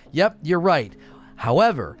system. Yep, you're right.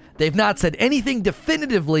 However, they've not said anything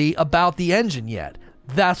definitively about the engine yet.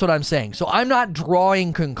 That's what I'm saying. So I'm not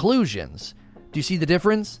drawing conclusions. Do you see the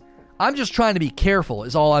difference? I'm just trying to be careful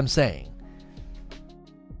is all I'm saying.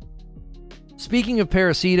 Speaking of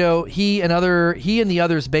Parasito, he and the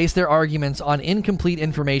others base their arguments on incomplete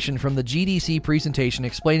information from the GDC presentation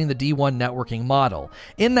explaining the D1 networking model.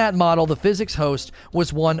 In that model, the physics host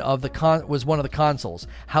was one of the consoles.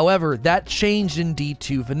 However, that changed in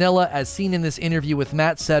D2 vanilla, as seen in this interview with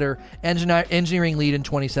Matt Setter, engineering lead in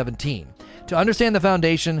 2017. To understand the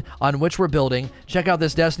foundation on which we're building, check out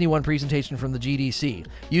this Destiny 1 presentation from the GDC.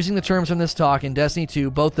 Using the terms from this talk, in Destiny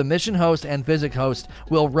 2, both the mission host and physics host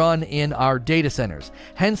will run in our data centers.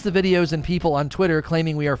 Hence the videos and people on Twitter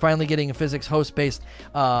claiming we are finally getting a physics host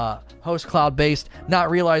cloud-based,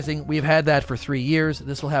 not realizing we've had that for 3 years.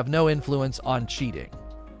 This will have no influence on cheating.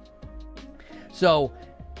 So,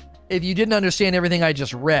 if you didn't understand everything I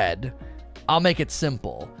just read, I'll make it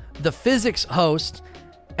simple. The physics host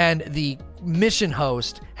and the mission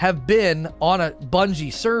host have been on a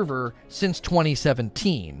Bungie server since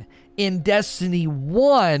 2017. In Destiny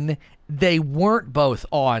 1, they weren't both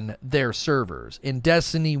on their servers. In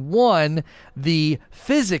Destiny 1, the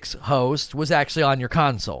physics host was actually on your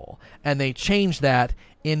console, and they changed that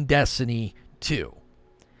in Destiny 2.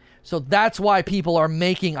 So that's why people are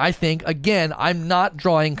making, I think, again, I'm not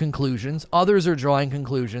drawing conclusions. Others are drawing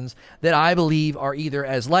conclusions that I believe are either,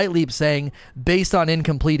 as Lightleap saying, based on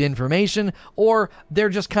incomplete information, or they're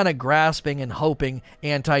just kind of grasping and hoping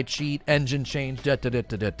anti-cheat, engine change,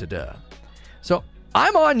 da-da-da-da-da-da. So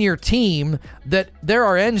I'm on your team that there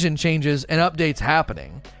are engine changes and updates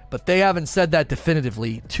happening, but they haven't said that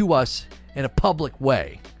definitively to us in a public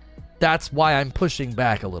way. That's why I'm pushing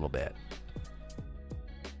back a little bit.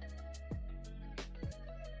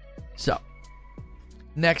 So,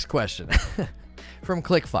 next question from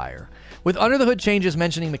Clickfire. With Under the Hood changes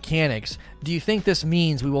mentioning mechanics, do you think this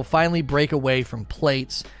means we will finally break away from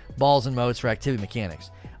plates, balls, and modes for activity mechanics?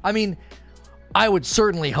 I mean, I would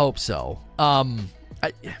certainly hope so.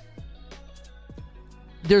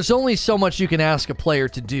 There's only so much you can ask a player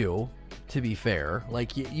to do, to be fair.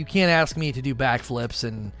 Like, you can't ask me to do backflips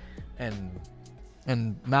and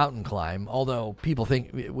mountain climb, although people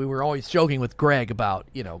think we were always joking with Greg about,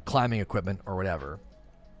 climbing equipment or whatever.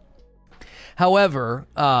 However,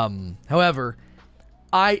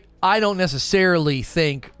 I don't necessarily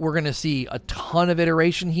think we're going to see a ton of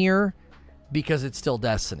iteration here because it's still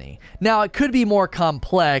Destiny. Now, it could be more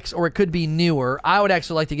complex or it could be newer. I would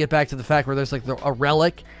actually like to get back to the fact where there's like a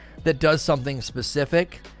relic that does something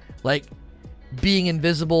specific, like being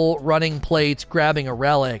invisible, running plates, grabbing a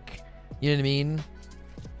relic. You know what I mean?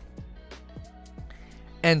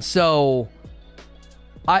 And so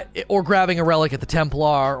Or grabbing a relic at the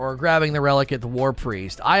Templar, or grabbing the relic at the War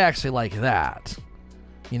Priest. I actually like that.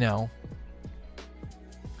 You know?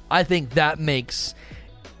 I think that makes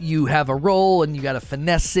you have a roll and you gotta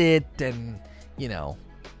finesse it, and, you know.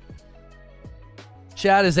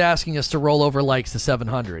 Chad is asking us to roll over likes to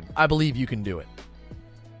 700. I believe you can do it.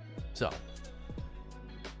 So.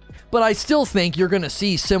 But I still think you're going to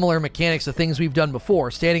see similar mechanics of things we've done before.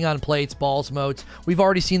 Standing on plates, balls, moats. We've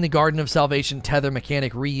already seen the Garden of Salvation tether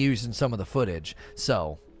mechanic reused in some of the footage.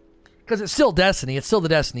 So. Because it's still Destiny. It's still the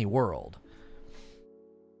Destiny world.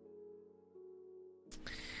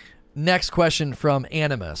 Next question from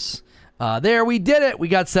Animus. There, we did it. We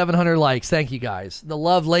got 700 likes. Thank you, guys. The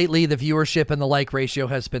love lately, the viewership, and the like ratio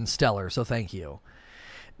has been stellar, so thank you.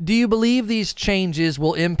 Do you believe these changes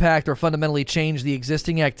will impact or fundamentally change the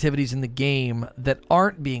existing activities in the game that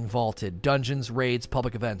aren't being vaulted? Dungeons, raids,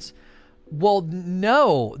 public events. Well,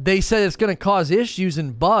 no. They said it's going to cause issues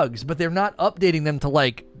and bugs, but they're not updating them to,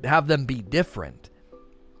 like, have them be different.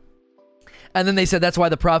 And then they said that's why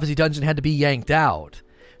the Prophecy Dungeon had to be yanked out.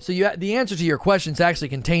 So the answer to your question is actually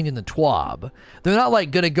contained in the TWAB. They're not like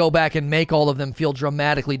going to go back and make all of them feel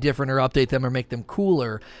dramatically different or update them or make them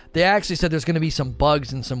cooler. They actually said there's going to be some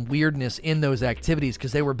bugs and some weirdness in those activities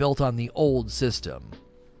because they were built on the old system.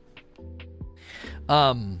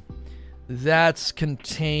 That's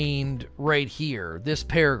contained right here, this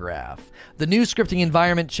paragraph. The new scripting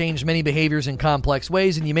environment changed many behaviors in complex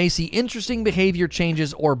ways, and you may see interesting behavior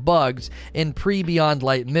changes or bugs in pre-Beyond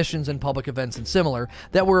Light missions and public events and similar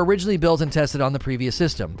that were originally built and tested on the previous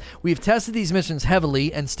system. We've tested these missions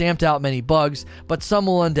heavily and stamped out many bugs, but some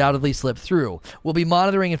will undoubtedly slip through. We'll be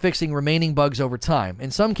monitoring and fixing remaining bugs over time.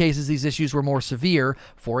 In some cases, these issues were more severe.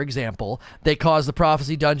 For example, they caused the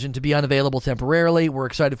Prophecy Dungeon to be unavailable temporarily. We're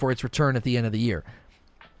excited for its return at the end of the year.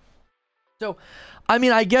 So, I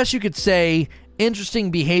mean, I guess you could say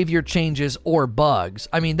interesting behavior changes or bugs.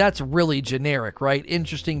 I mean, that's really generic, right?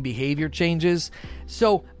 Interesting behavior changes.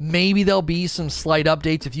 So maybe there'll be some slight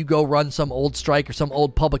updates if you go run some old strike or some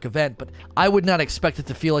old public event, but I would not expect it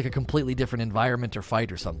to feel like a completely different environment or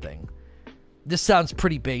fight or something. This sounds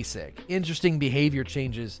pretty basic. Interesting behavior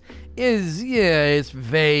changes is, yeah, it's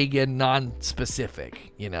vague and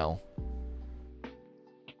non-specific, you know.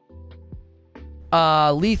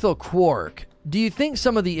 Lethal Quark. Do you think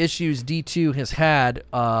some of the issues D2 has had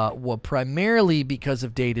were primarily because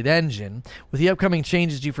of dated engine? With the upcoming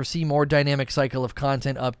changes, do you foresee more dynamic cycle of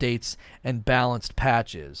content updates and balanced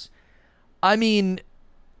patches? I mean,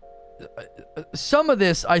 some of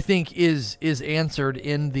this I think is answered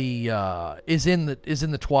in the is in the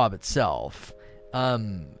TWAB itself.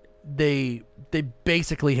 They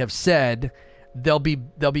basically have said there'll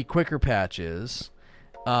be quicker patches.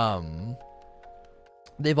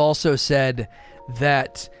 They've also said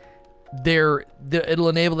that it'll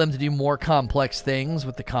enable them to do more complex things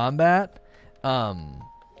with the combat.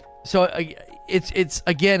 So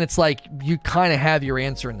it's like you kind of have your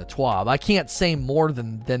answer in the TWAB. I can't say more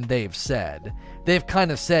than they've said. They've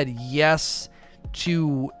kind of said yes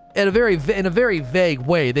to in a very vague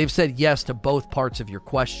way. They've said yes to both parts of your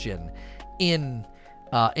question in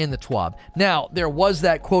the TWAB. Now, there was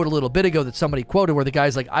that quote a little bit ago that somebody quoted where the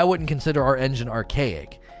guy's like, I wouldn't consider our engine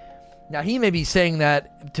archaic. Now, he may be saying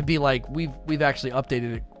that to be like, we've actually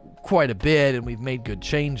updated it quite a bit and we've made good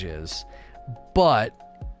changes, but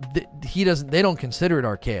they don't consider it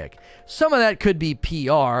archaic. Some of that could be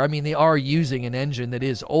PR. I mean, they are using an engine that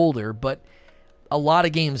is older, but a lot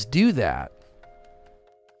of games do that.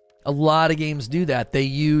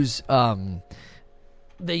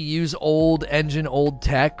 They use old engine, old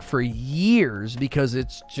tech for years because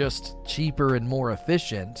it's just cheaper and more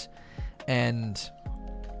efficient. And,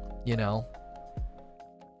 you know,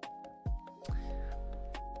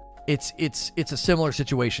 it's a similar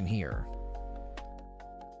situation here.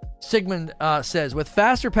 Sigmund says, with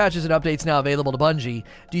faster patches and updates now available to Bungie,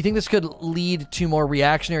 do you think this could lead to more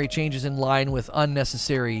reactionary changes in line with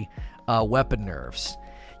unnecessary weapon nerfs?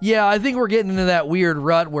 Yeah, I think we're getting into that weird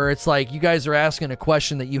rut where it's like you guys are asking a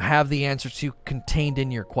question that you have the answer to contained in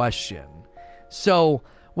your question. So,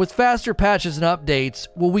 with faster patches and updates,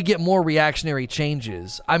 will we get more reactionary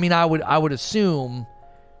changes? I mean, I would assume,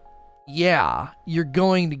 yeah, they're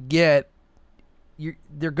going to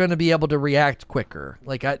be able to react quicker.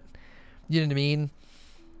 Like, you know what I mean?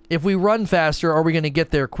 If we run faster, are we going to get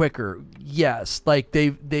there quicker? Yes. Like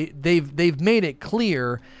they've made it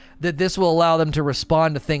clear that this will allow them to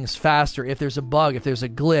respond to things faster if there's a bug, if there's a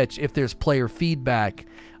glitch, if there's player feedback.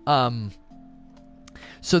 So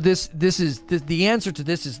the answer to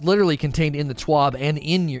this is literally contained in the TWAB and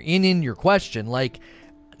in your question. Like,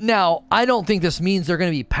 Now, I don't think this means they're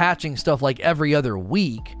going to be patching stuff like every other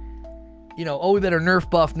week. You know, oh, we better nerf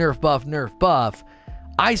buff, nerf buff, nerf buff.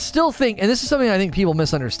 I still think, and this is something I think people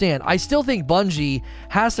misunderstand, I still think Bungie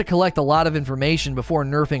has to collect a lot of information before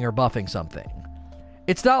nerfing or buffing something.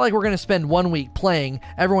 It's not like we're going to spend 1 week playing,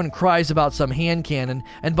 everyone cries about some hand cannon,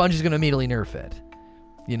 and Bungie's going to immediately nerf it.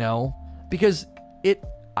 You know? Because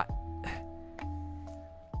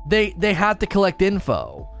they have to collect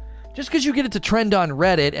info. Just because you get it to trend on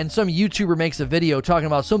Reddit and some YouTuber makes a video talking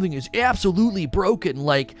about something is absolutely broken,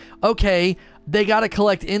 like, okay, they got to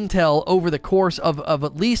collect intel over the course of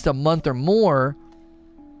at least a month or more,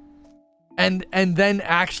 and then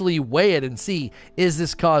actually weigh it and see, is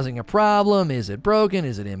this causing a problem? Is it broken?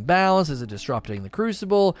 Is it imbalanced? Is it disrupting the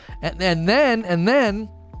Crucible? And then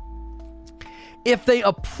if they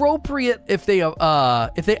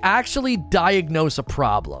actually diagnose a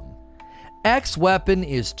problem, X weapon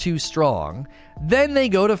is too strong, then they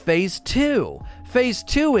go to phase 2. Phase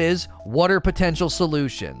 2 is, what are potential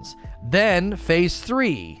solutions? Then phase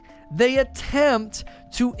 3, they attempt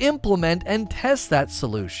to implement and test that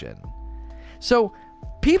solution. So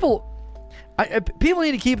people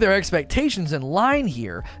need to keep their expectations in line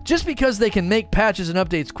here. Just because they can make patches and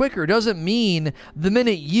updates quicker doesn't mean the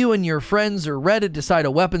minute you and your friends or Reddit decide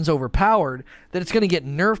a weapon's overpowered that it's going to get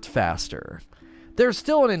nerfed faster. There's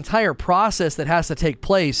still an entire process that has to take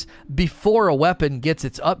place before a weapon gets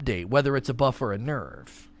its update, whether it's a buff or a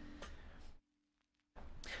nerf.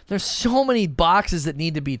 There's so many boxes that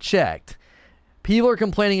need to be checked. People are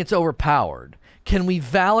complaining it's overpowered. Can we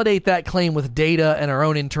validate that claim with data and our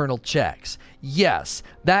own internal checks? Yes,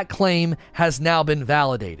 that claim has now been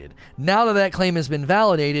validated. Now that that claim has been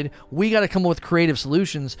validated, we got to come up with creative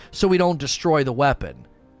solutions so we don't destroy the weapon.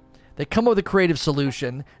 They come up with a creative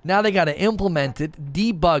solution. Now they got to implement it,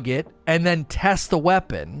 debug it, and then test the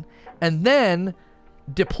weapon, and then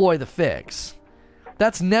deploy the fix.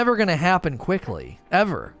 That's never going to happen quickly,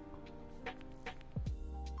 ever.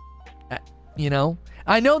 You know?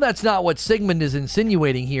 I know that's not what Sigmund is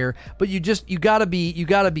insinuating here, but you gotta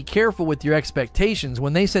be careful with your expectations.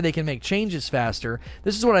 When they say they can make changes faster,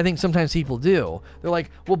 this is what I think sometimes people do. They're like,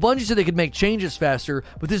 well, Bungie said they could make changes faster,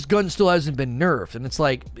 but this gun still hasn't been nerfed. And it's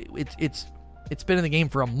like, it's been in the game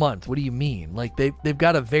for a month. What do you mean? Like, they've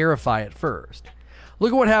got to verify it first.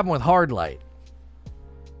 Look at what happened with Hardlight.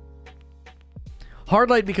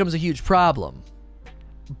 Hardlight becomes a huge problem,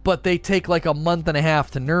 but they take like a month and a half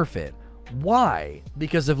to nerf it. Why?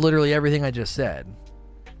 Because of literally everything I just said.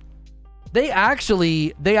 They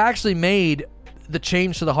actually made the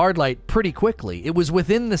change to the Hardlight pretty quickly. It was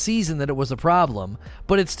within the season that it was a problem,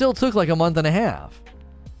 but it still took like a month and a half.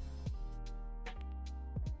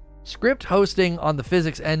 Script hosting on the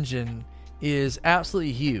physics engine is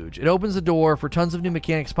absolutely huge. It opens the door for tons of new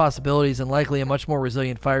mechanics possibilities and likely a much more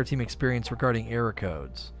resilient Fireteam experience regarding error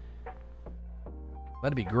codes.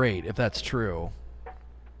 That'd be great if that's true.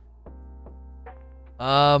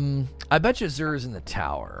 I bet you Xur's in the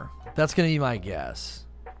tower. That's going to be my guess.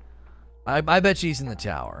 I bet she's in the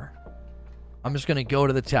tower. I'm just going to go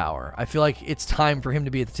to the tower. I feel like it's time for him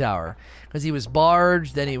to be at the tower. Because he was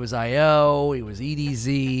Barge, then he was IO, he was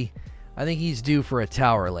EDZ. I think he's due for a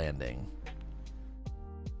tower landing.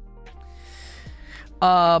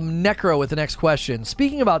 Necro with the next question.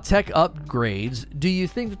 Speaking about tech upgrades, do you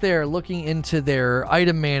think that they're looking into their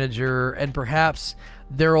item manager and perhaps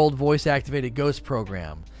their old voice-activated ghost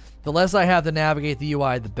program? The less I have to navigate the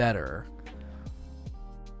UI, the better.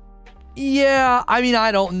 Yeah, I mean,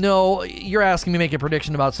 I don't know. You're asking me to make a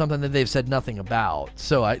prediction about something that they've said nothing about.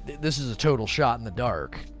 So this is a total shot in the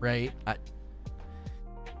dark, right?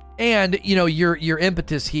 And, you know, your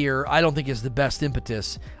impetus here, I don't think is the best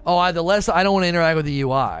impetus. The less I don't want to interact with the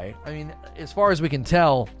UI. I mean, as far as we can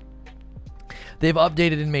tell, they've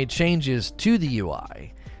updated and made changes to the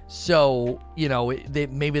UI. So, you know,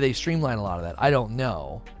 maybe they streamline a lot of that. I don't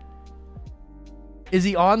know. Is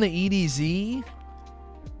he on the EDZ?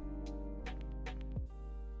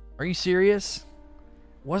 Are you serious?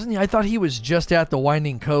 Wasn't he? I thought he was just at the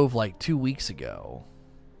Winding Cove like 2 weeks ago.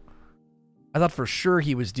 I thought for sure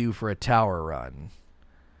he was due for a tower run.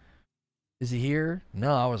 Is he here?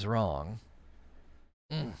 No, I was wrong.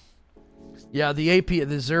 Yeah, the AP, the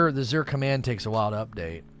Xur command takes a while to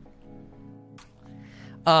update.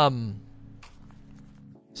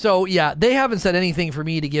 So yeah, they haven't said anything for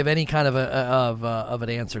me to give any kind of an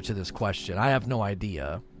answer to this question. I have no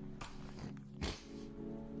idea.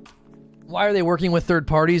 Why are they working with third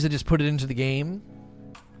parties to just put it into the game?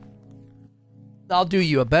 I'll do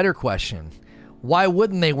you a better question. Why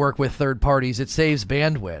wouldn't they work with third parties? It saves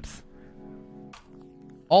bandwidth.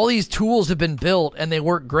 All these tools have been built and they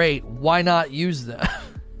work great. Why not use them?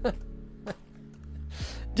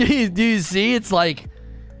 Do you see? It's like,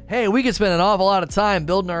 hey, we could spend an awful lot of time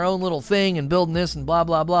building our own little thing and building this and blah,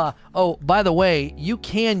 blah, blah. Oh, by the way, you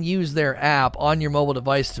can use their app on your mobile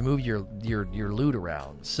device to move your loot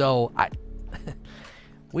around. So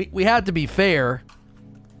we had to be fair.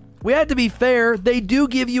 We had to be fair. They do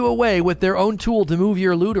give you a way with their own tool to move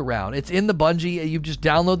your loot around. It's in the Bungie. You just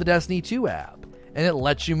download the Destiny 2 app, and it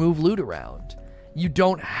lets you move loot around. You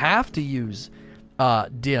don't have to use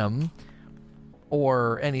DIM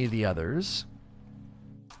or any of the others.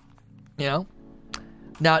 You know?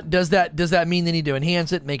 Now, does that mean they need to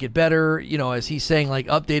enhance it, make it better? You know, as he's saying, like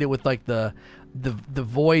update it with like the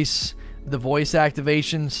voice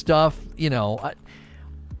activation stuff. You know,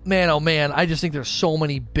 man, oh man, I just think there's so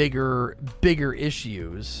many bigger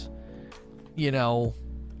issues. You know,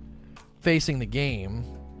 facing the game,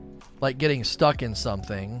 like getting stuck in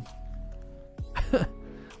something.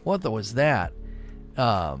 What was that?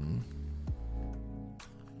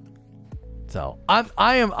 So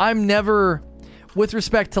I'm never, with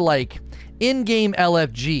respect to like in-game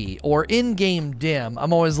LFG or in-game DIM,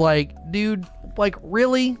 I'm always like, dude, like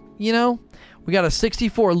really? You know, we got a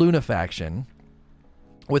 64 Lunafaction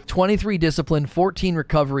with 23 discipline, 14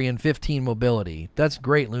 recovery, and 15 mobility. That's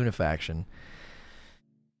great Lunafaction.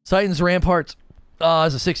 Titan's Ramparts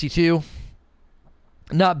is a 62.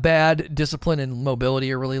 Not bad. Discipline and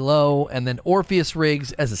mobility are really low. And then Orpheus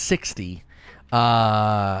Rigs as a 60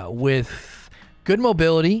 with good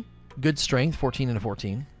mobility, good strength, 14 and a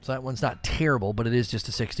 14. So that one's not terrible, but it is just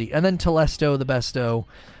a 60. And then Telesto, the Besto.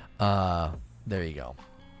 There you go.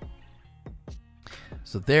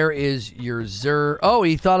 So there is your Xur. Oh,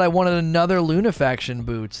 he thought I wanted another Lunafaction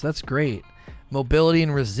boots. That's great. Mobility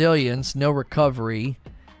and resilience, no recovery.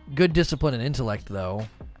 Good discipline and intellect, though.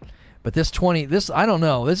 But this I don't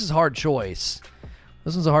know. This is a hard choice.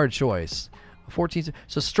 This one's a hard choice. 14.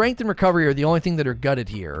 So strength and recovery are the only thing that are gutted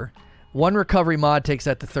here. One recovery mod takes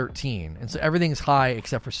that to 13. And so everything's high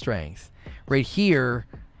except for strength. Right here,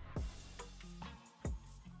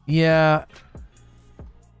 yeah,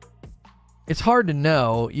 it's hard to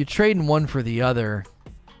know. You're trading one for the other.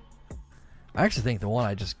 I actually think the one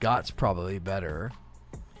I just got's probably better.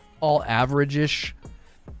 All average-ish.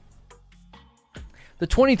 The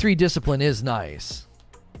 23 discipline is nice.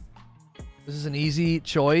 This is an easy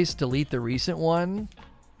choice. Delete the recent one.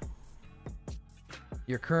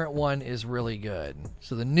 Your current one is really good.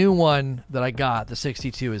 So the new one that I got, the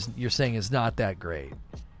 62, is you're saying is not that great.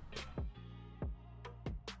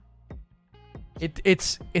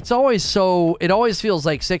 It's always so. It always feels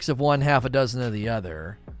like 6 of one, half a dozen of the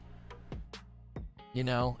other. You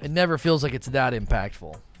know, it never feels like it's that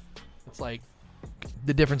impactful. It's like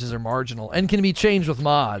the differences are marginal and can be changed with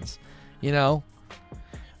mods. You know,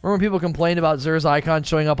 remember when people complained about Xur's icon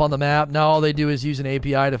showing up on the map? Now all they do is use an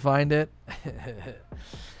API to find it.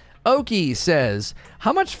 Oki says,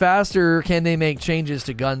 how much faster can they make changes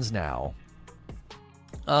to guns now?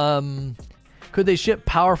 Could they ship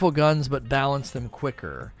powerful guns but balance them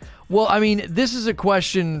quicker? Well, I mean, this is a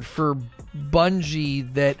question for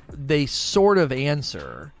Bungie that they sort of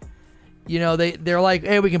answer. You know, they're like,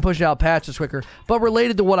 hey, we can push out patches quicker. But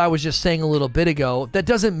related to what I was just saying a little bit ago, that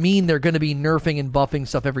doesn't mean they're going to be nerfing and buffing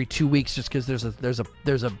stuff every 2 weeks just because there's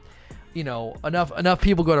a you know, enough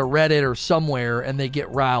people go to Reddit or somewhere and they get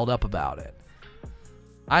riled up about it.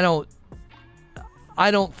 I don't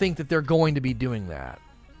think that they're going to be doing that.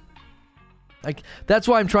 Like, that's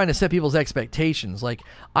why I'm trying to set people's expectations. Like,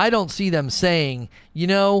 I don't see them saying, you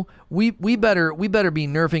know, we better be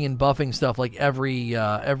nerfing and buffing stuff like every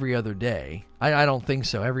other day. I don't think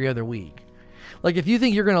so. Every other week. Like, if you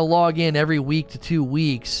think you're going to log in every week to 2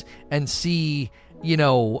 weeks and see, you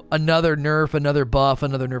know, another nerf, another buff,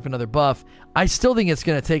 another nerf, another buff, I still think it's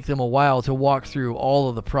going to take them a while to walk through all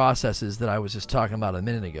of the processes that I was just talking about a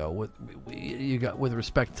minute ago. With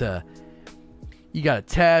respect to, you got to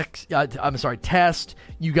test.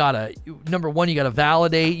 You got to, number one, you got to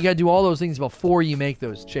validate. You got to do all those things before you make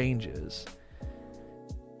those changes.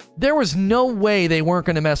 There was no way they weren't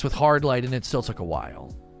going to mess with Hardlight, and it still took a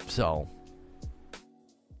while. So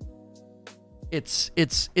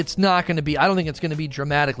it's not going to be, I don't think it's going to be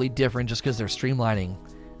dramatically different just because they're streamlining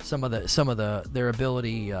some of their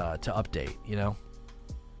ability to update, you know?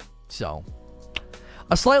 So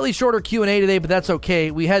a slightly shorter Q&A today, but that's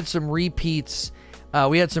okay. We had some repeats.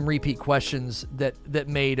 We had some repeat questions that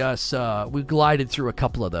made us, we glided through a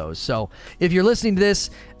couple of those. So if you're listening to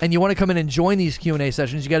this and you want to come in and join these Q&A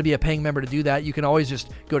sessions, you got to be a paying member to do that. You can always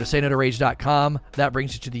just go to saynotorage.com. That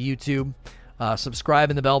brings you to the YouTube. Subscribe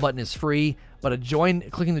and the bell button is free. But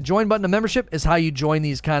clicking the join button of membership is how you join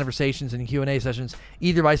these conversations and Q&A sessions,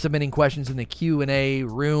 either by submitting questions in the Q&A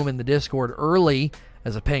room in the Discord early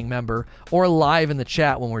as a paying member or live in the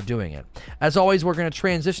chat when we're doing it. As always, we're going to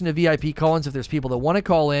transition to VIP call-ins if there's people that want to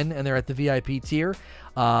call in and they're at the VIP tier.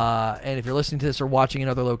 And if you're listening to this or watching in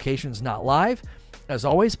other locations not live, as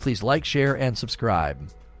always, please like, share, and subscribe.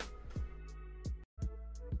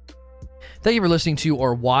 Thank you for listening to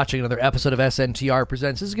or watching another episode of SNTR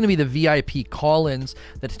Presents. This is going to be the VIP call-ins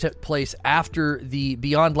that took place after the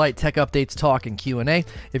Beyond Light Tech Updates talk and Q&A.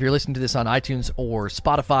 If you're listening to this on iTunes or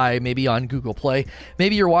Spotify, maybe on Google Play,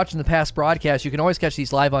 maybe you're watching the past broadcast, you can always catch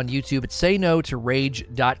these live on YouTube at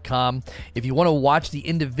sayno2rage.com. If you want to watch the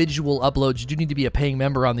individual uploads, you do need to be a paying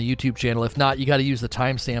member on the YouTube channel. If not, you got to use the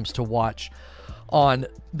timestamps to watch on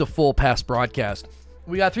the full past broadcast.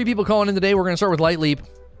 We got 3 people calling in today. We're going to start with Light Leap.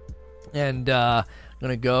 And I'm going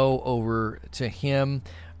to go over to him.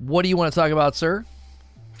 What do you want to talk about, sir?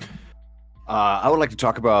 I would like to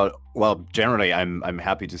talk about, well, generally, I'm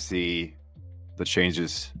happy to see the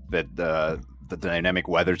changes that the dynamic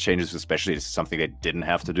weather changes, especially, is something they didn't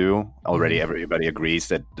have to do. Already, everybody agrees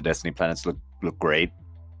that the Destiny planets look great.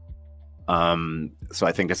 So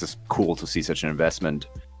I think this is cool to see such an investment.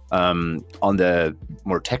 On the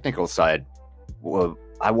more technical side, well,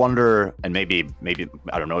 I wonder, and maybe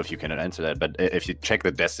I don't know if you can answer that, but if you check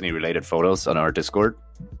the Destiny-related photos on our Discord,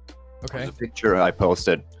 okay, there's a picture I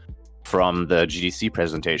posted from the GDC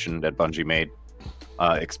presentation that Bungie made,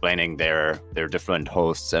 explaining their different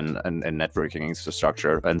hosts and networking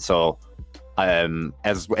infrastructure. And so,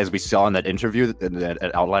 as we saw in that interview, in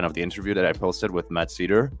that outline of the interview that I posted with Matt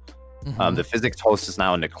Cedar, the physics host is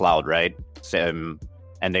now in the cloud, right? So,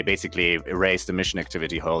 and they basically erased the mission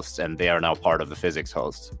activity hosts, and they are now part of the physics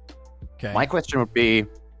hosts. Okay. My question would be,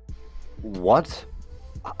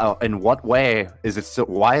 in what way is it still?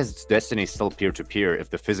 Why is Destiny still peer-to-peer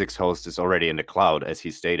if the physics host is already in the cloud, as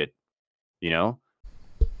he stated? You know,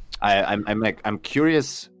 I'm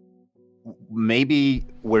curious. Maybe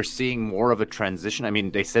we're seeing more of a transition. I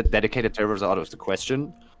mean, they said dedicated servers out of the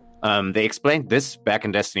question. They explained this back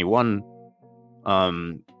in Destiny 1.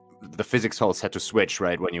 The physics hosts had to switch,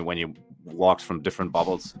 right, when you walked from different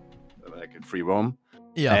bubbles, like in free roam.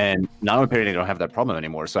 Yeah. And now apparently they don't have that problem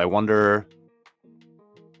anymore. So I wonder,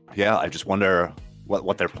 I just wonder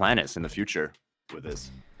what their plan is in the future with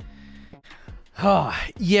this. Oh,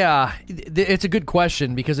 yeah, it's a good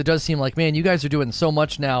question, because it does seem like, man, you guys are doing so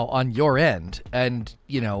much now on your end. And,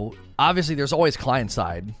 you know, obviously there's always client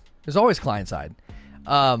side. So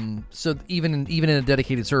even in a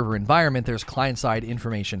dedicated server environment, there's client-side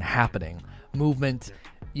information happening, movement,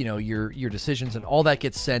 you know, your decisions, and all that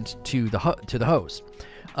gets sent to the host.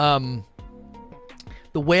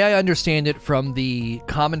 The way I understand it from the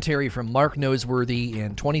commentary from Mark Noseworthy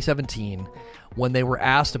in 2017, when they were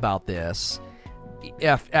asked about this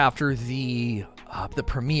after the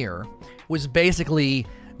premiere, was basically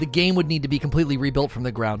the game would need to be completely rebuilt from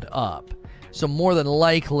the ground up. So more than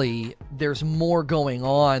likely, there's more going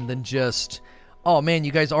on than just, oh man,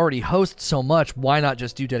 you guys already host so much, why not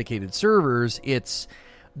just do dedicated servers? It's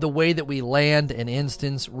the way that we land an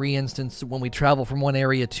instance, re-instance, when we travel from one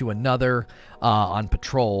area to another on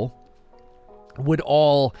patrol, would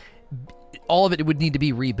all of it would need to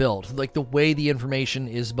be rebuilt. Like the way the information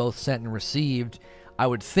is both sent and received, I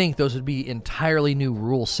would think those would be entirely new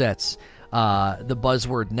rule sets, the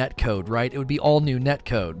buzzword netcode, right? It would be all new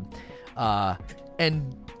netcode.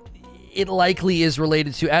 And it likely is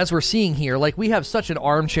related to, as we're seeing here, like we have such an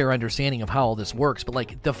armchair understanding of how all this works, but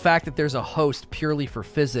like the fact that there's a host purely for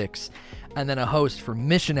physics and then a host for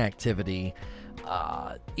mission activity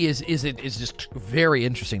is just very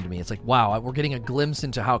interesting to me. It's like, wow, we're getting a glimpse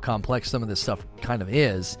into how complex some of this stuff kind of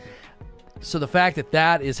is. So the fact that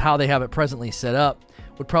that is how they have it presently set up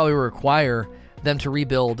would probably require them to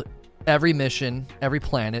rebuild every mission, every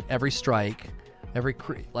planet, every strike,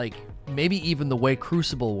 maybe even the way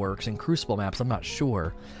Crucible works in Crucible maps. I'm not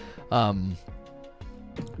sure. But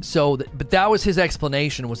that was his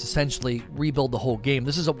explanation, was essentially rebuild the whole game.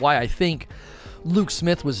 This is why I think Luke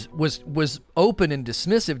Smith was open and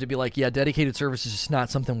dismissive to be like, yeah, dedicated service is just not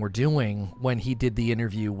something we're doing, when he did the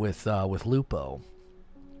interview with Lupo.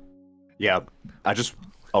 Yeah,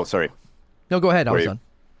 sorry. No, go ahead, Alzan.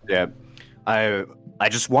 Yeah, I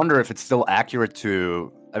just wonder if it's still accurate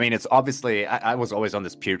to. I mean, it's obviously, I was always on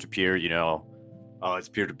this peer-to-peer, you know, it's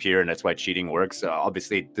peer-to-peer and that's why cheating works.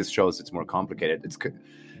 Obviously, this shows it's more complicated.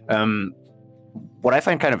 What I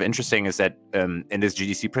find kind of interesting is that in this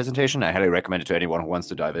GDC presentation, I highly recommend it to anyone who wants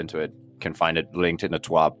to dive into it, can find it linked in the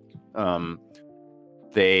TWAP.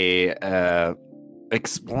 They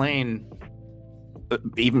explain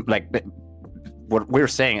even like what we're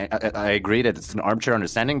saying. I agree that it's an armchair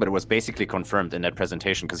understanding, but it was basically confirmed in that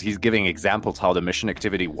presentation because he's giving examples how the mission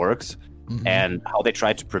activity works and how they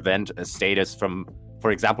tried to prevent a status from,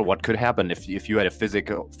 for example, what could happen if you had a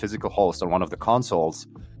physical host on one of the consoles,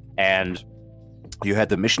 and you had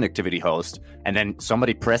the mission activity host, and then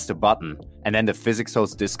somebody pressed a button, and then the physics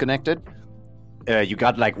host disconnected. You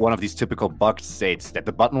got like one of these typical bugged states that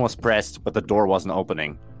the button was pressed, but the door wasn't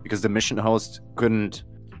opening because the mission host couldn't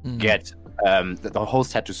get. The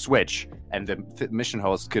host had to switch, and the mission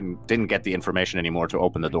host didn't get the information anymore to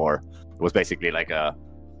open the door. It was basically like a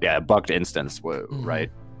bugged instance, right?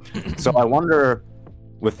 So I wonder,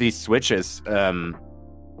 with these switches,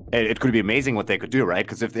 it could be amazing what they could do, right?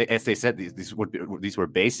 Because if they, as they said, these were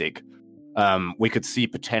basic, we could see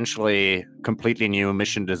potentially completely new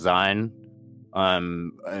mission design,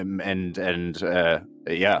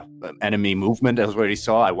 enemy movement, as we already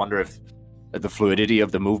saw. I wonder if the fluidity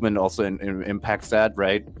of the movement also impacts that,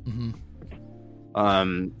 right?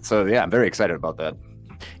 So yeah, I'm very excited about that.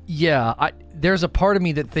 Yeah, there's a part of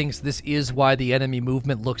me that thinks this is why the enemy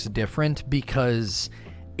movement looks different, because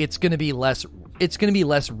it's going to be less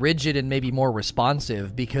rigid and maybe more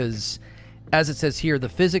responsive, because as it says here, the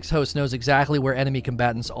physics host knows exactly where enemy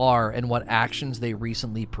combatants are and what actions they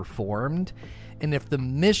recently performed. And if the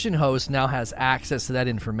mission host now has access to that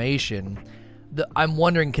information, I'm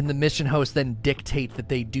wondering, can the mission host then dictate that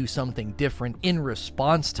they do something different in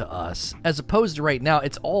response to us, as opposed to right now,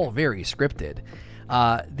 it's all very scripted.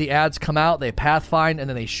 The ads come out, they pathfind, and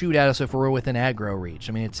then they shoot at us if we're within aggro reach.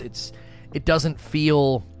 I mean, it doesn't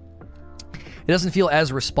feel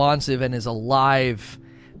as responsive and as alive.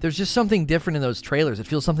 There's just something different in those trailers. It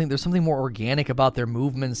feels there's something more organic about their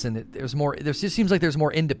movements, and there just seems like there's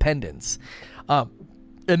more independence.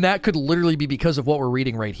 And that could literally be because of what we're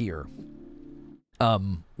reading right here.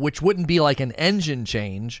 Which wouldn't be like an engine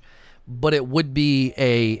change, but it would be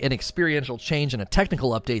an experiential change and a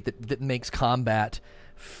technical update that makes combat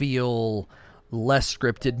feel less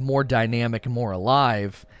scripted, more dynamic, and more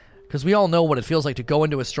alive. Because we all know what it feels like to go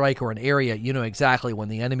into a strike or an area. You know exactly when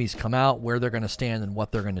the enemies come out, where they're going to stand, and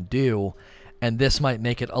what they're going to do. And this might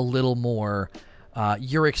make it a little more...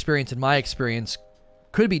 your experience and my experience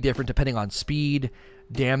could be different depending on speed,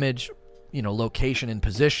 damage, location, and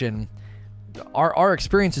position. Our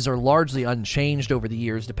experiences are largely unchanged over the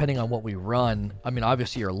years, depending on what we run. I mean,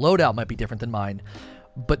 obviously your loadout might be different than mine,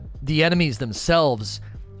 but the enemies themselves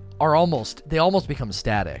are almost become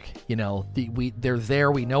static. They're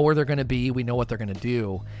there. We know where they're going to be. We know what they're going to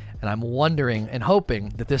do. And I'm wondering and hoping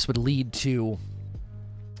that this would lead to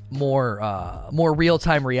more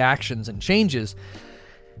real-time reactions and changes,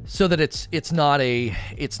 so that it's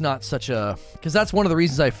not such a, because that's one of the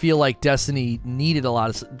reasons I feel like Destiny needed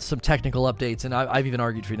some technical updates, and I've even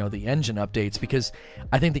argued for the engine updates, because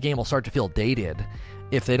I think the game will start to feel dated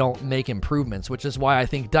if they don't make improvements, which is why I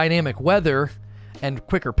think dynamic weather and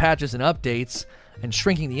quicker patches and updates and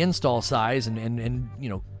shrinking the install size and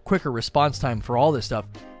quicker response time for all this stuff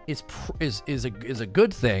is a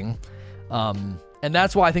good thing. And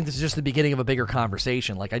that's why I think this is just the beginning of a bigger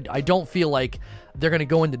conversation. Like, I don't feel like they're going to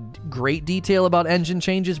go into great detail about engine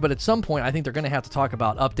changes, but at some point I think they're going to have to talk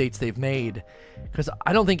about updates they've made, because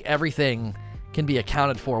I don't think everything can be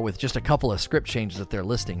accounted for with just a couple of script changes that they're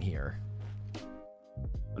listing here.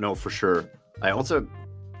 No, for sure. I'm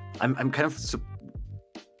kind of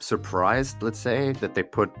surprised, let's say, that they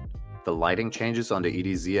put the lighting changes on the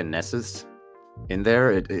EDZ and Nessus in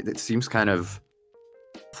there. It seems kind of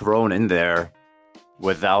thrown in there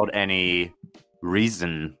without any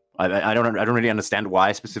reason. I don't really understand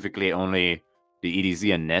why specifically only the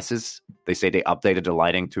EDZ and Nessus. They say they updated the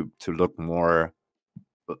lighting to look more,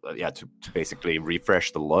 to basically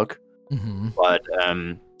refresh the look. Mm-hmm. But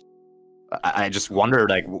I just wonder,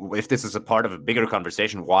 like, if this is a part of a bigger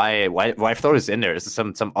conversation, why throw this in there? This is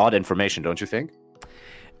some odd information, don't you think?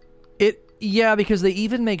 Yeah, because they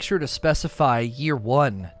even make sure to specify year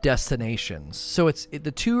one destinations. So it's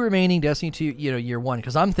the two remaining Destiny 2, year one.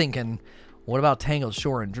 Because I'm thinking, what about Tangled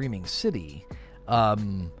Shore and Dreaming City?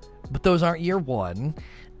 But those aren't year one.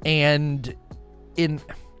 And in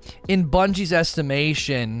Bungie's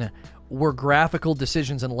estimation, were graphical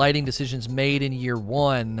decisions and lighting decisions made in year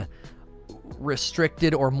one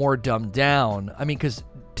restricted or more dumbed down? I mean, because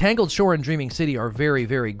Tangled Shore and Dreaming City are very,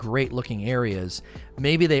 very great looking areas.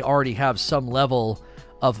 Maybe they already have some level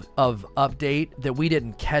of update that we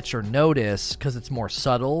didn't catch or notice because it's more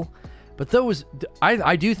subtle. But those,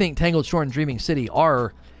 I do think Tangled Shore and Dreaming City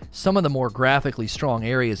are some of the more graphically strong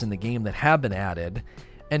areas in the game that have been added.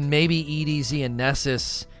 And maybe EDZ and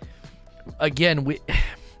Nessus, again,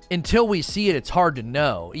 until we see it, it's hard to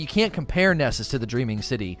know. You can't compare Nessus to the Dreaming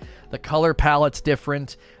City. The color palette's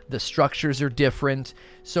different. The structures are different.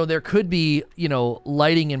 So there could be,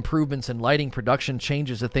 lighting improvements and lighting production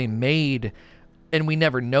changes that they made and we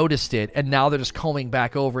never noticed it. And now they're just combing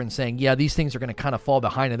back over and saying, yeah, these things are going to kind of fall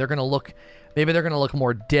behind and they're going to look, maybe they're going to look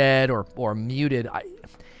more dead or muted.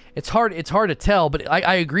 It's hard to tell, but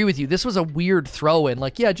I agree with you. This was a weird throw in.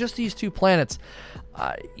 Like, yeah, just these 2 planets.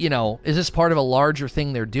 Is this part of a larger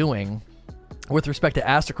thing they're doing? With respect to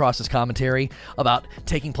Astacross's commentary about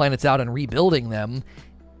taking planets out and rebuilding them,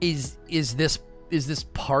 is this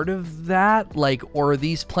part of that? Like, or are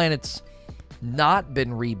these planets not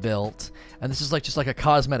been rebuilt and this is just like a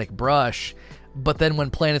cosmetic brush, but then when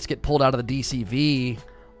planets get pulled out of the DCV,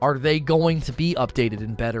 are they going to be updated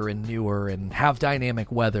and better and newer and have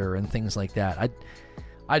dynamic weather and things like that?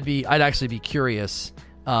 I'd actually be curious.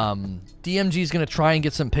 DMG is going to try and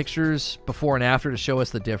get some pictures before and after to show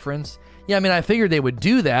us the difference. Yeah, I mean, I figured they would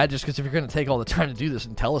do that just because if you're going to take all the time to do this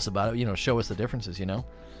and tell us about it, show us the differences,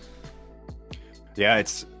 Yeah,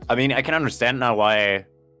 I can understand now why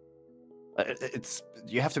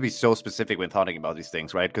you have to be so specific when talking about these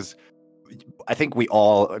things, right? Because I think we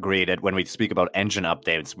all agree that when we speak about engine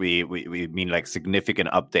updates, we mean like significant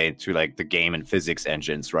update to like the game and physics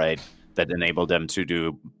engines, right? That enable them to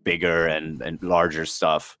do bigger and larger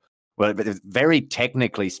stuff. Well, but very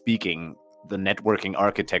technically speaking, the networking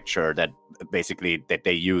architecture that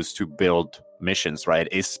they use to build missions, right,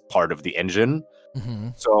 is part of the engine. Mm-hmm.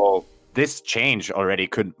 So this change already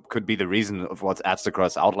could be the reason of what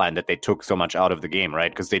Astacross outlined, that they took so much out of the game,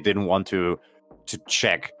 right? Because they didn't want to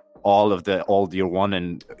check all year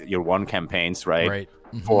one campaigns, right? Right.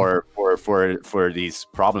 Mm-hmm. For these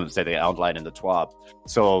problems that they outlined in the TWAB.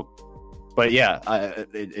 So, but yeah,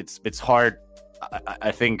 it's hard.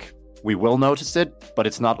 I think we will notice it, but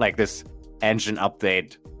it's not like this engine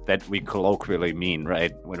update that we colloquially mean,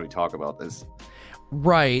 right, when we talk about this.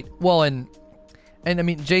 Right. Well, and I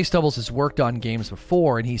mean, Jay Stubbles has worked on games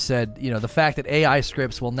before, and he said, the fact that AI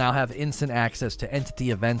scripts will now have instant access to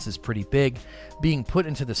entity events is pretty big. Being put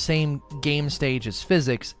into the same game stage as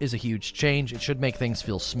physics is a huge change. It should make things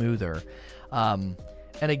feel smoother.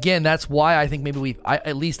 And again, that's why I think maybe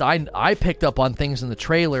I picked up on things in the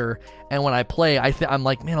trailer, and when I play, I'm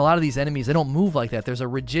like, man, a lot of these enemies, they don't move like that. There's a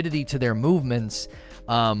rigidity to their movements,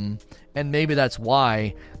 and maybe that's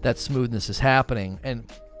why that smoothness is happening.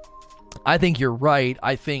 And I think you're right.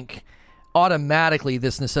 I think automatically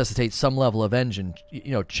this necessitates some level of engine,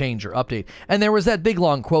 change or update. And there was that big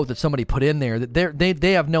long quote that somebody put in there that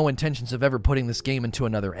they have no intentions of ever putting this game into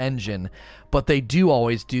another engine, but they do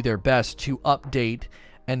always do their best to update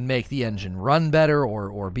and make the engine run better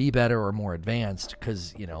or be better or more advanced.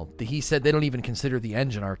 Because he said they don't even consider the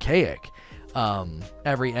engine archaic.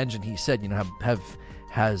 Every engine, he said,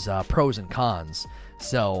 has pros and cons.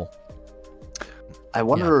 So I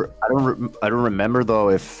wonder. Yeah. I don't remember though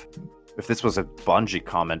if this was a Bungie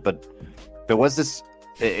comment, but there was this.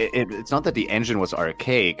 It's not that the engine was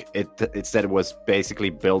archaic. It's that it was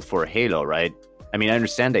basically built for Halo, right? I mean, I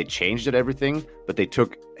understand they changed everything, but they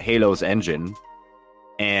took Halo's engine,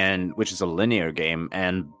 which is a linear game,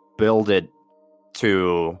 and built it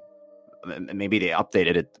to. Maybe they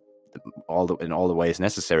updated it in all the ways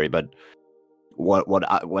necessary, but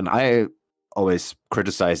when I always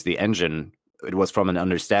criticized the engine, it was from an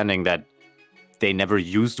understanding that they never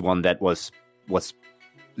used one that was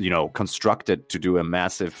constructed to do a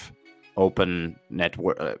massive open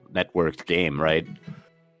networked game, right?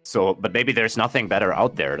 So, but maybe there's nothing better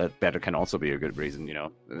out there. That can also be a good reason,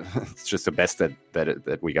 It's just the best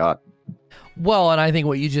that we got. Well, and I think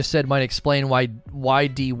what you just said might explain why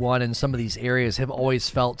D1 and some of these areas have always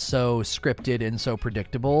felt so scripted and so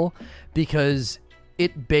predictable, because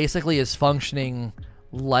it basically is functioning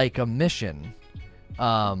like a mission.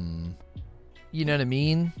 You know what I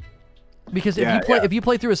mean? Because if you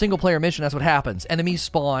play through a single player mission, that's what happens. Enemies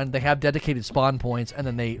spawn, they have dedicated spawn points, and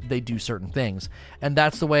then they do certain things. And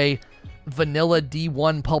that's the way vanilla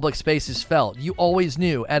D1 public spaces felt. You always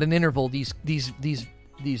knew at an interval these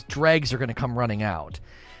dregs are going to come running out.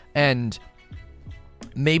 And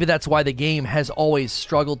maybe that's why the game has always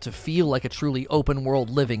struggled to feel like a truly open world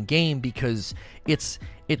living game, because it's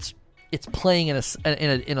playing in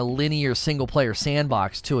a linear single player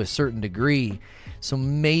sandbox to a certain degree. So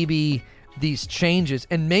maybe these changes,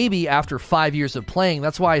 and maybe after 5 years of playing,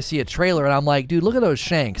 that's why I see a trailer and I'm like, dude, look at those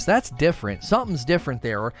shanks. That's different. Something's different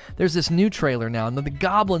there. Or there's this new trailer now, and the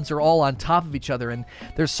goblins are all on top of each other, and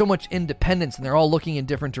there's so much independence, and they're all looking in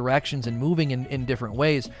different directions and moving in different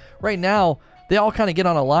ways. Right now, they all kind of get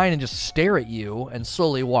on a line and just stare at you and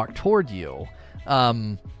slowly walk toward you.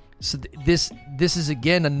 So this is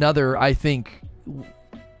again another, I think,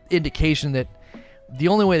 indication that the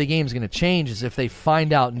only way the game's going to change is if they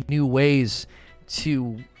find out new ways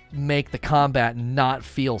to make the combat not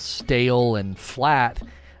feel stale and flat.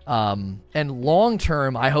 And long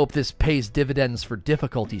term, I hope this pays dividends for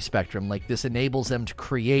difficulty spectrum. Like, this enables them to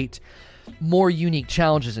create more unique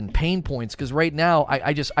challenges and pain points. Because right now,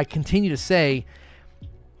 I continue to say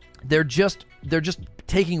they're just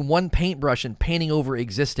taking one paintbrush and painting over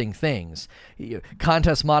existing things.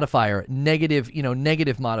 Contest modifier, negative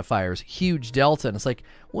modifiers, huge delta. And it's like,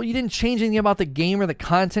 well, you didn't change anything about the game or the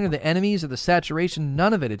content or the enemies or the saturation.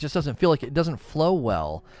 None of it. It just doesn't feel like it doesn't flow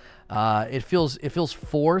well. It feels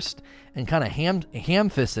forced and kind of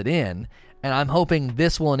ham-fisted in. And I'm hoping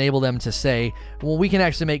this will enable them to say, well, we can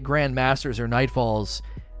actually make Grandmasters or Nightfalls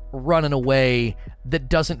run in a way that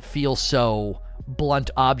doesn't feel so blunt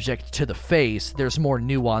object to the face. There's more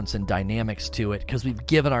nuance and dynamics to it because we've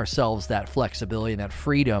given ourselves that flexibility and that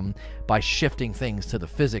freedom by shifting things to the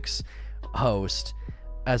physics host,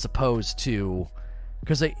 as opposed to,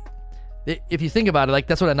 because if you think about it, like,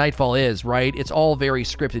 that's what a Nightfall is, right? It's all very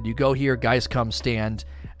scripted. You go here, guys come, stand,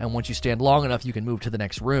 and once you stand long enough, you can move to the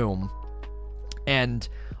next room. And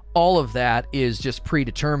all of that is just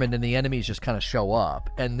predetermined, and the enemies just kind of show up.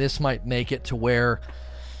 And this might make it to where,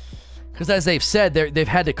 because as they've said, they've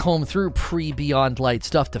had to comb through pre-Beyond Light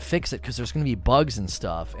stuff to fix it because there's going to be bugs and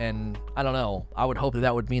stuff. And I don't know. I would hope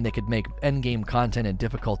that would mean they could make endgame content and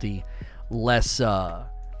difficulty less,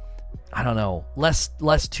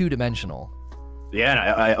 less two-dimensional. Yeah, and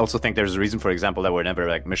I also think there's a reason, for example, that were never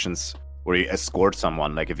like missions where you escort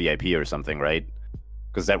someone like a VIP or something, right?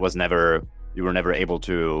 Because that was never, you were never able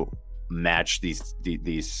to match these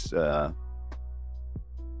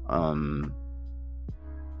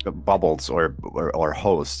bubbles or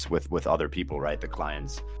hosts with other people, right? The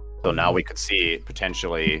clients. So now we could see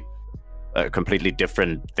potentially completely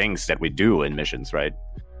different things that we do in missions, right?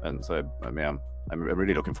 And so I'm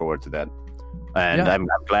really looking forward to that. And I'm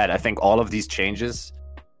glad. I think all of these changes,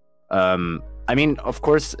 I mean, of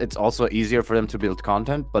course, it's also easier for them to build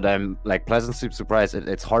content, but I'm like pleasantly surprised.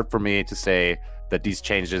 It's hard for me to say that these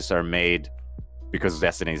changes are made because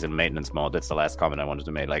Destiny is in maintenance mode. That's the last comment I wanted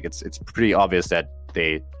to make. Like, it's pretty obvious that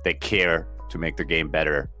they care to make the game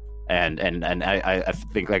better, and I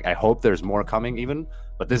think, like, I hope there's more coming even,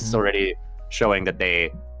 but this is already showing that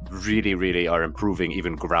they really are improving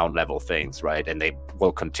even ground level things, right? And they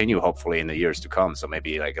will continue hopefully in the years to come. So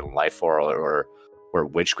maybe like in Lightfall or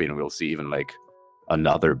Witch Queen, we'll see even like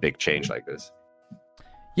another big change like this.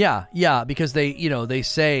 Yeah, because they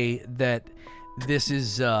say that this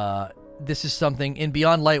is something in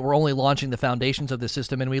Beyond Light. We're only launching the foundations of the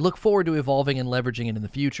system, and we look forward to evolving and leveraging it in the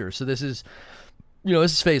future. So this is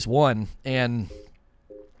phase one, and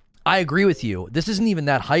I agree with you. This isn't even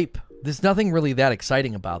that hype. There's nothing really that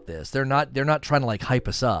exciting about this. They're not trying to like hype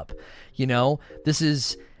us up. This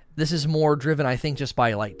is more driven, I think, just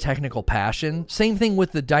by like technical passion. Same thing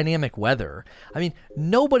with the dynamic weather. I mean,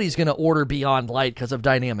 nobody's going to order Beyond Light because of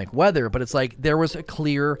dynamic weather, but it's like there was a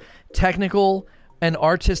clear technical and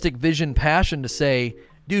artistic vision passion to say,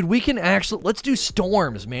 dude, we can actually, let's do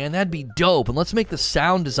storms, man. That'd be dope. And let's make the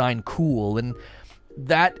sound design cool. And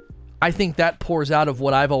that, I think that pours out of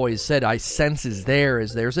what I've always said I sense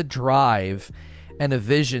there's a drive and a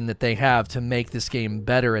vision that they have to make this game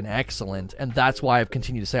better and excellent. And that's why I've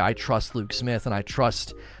continued to say I trust Luke Smith and I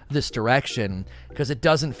trust this direction, because it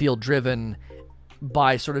doesn't feel driven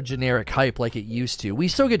by sort of generic hype like it used to. We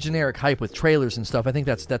still get generic hype with trailers and stuff. I think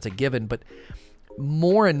that's a given, but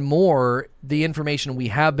more and more the information we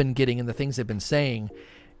have been getting and the things they've been saying,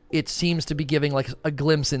 it seems to be giving like a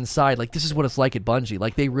glimpse inside, like this is what it's like at Bungie.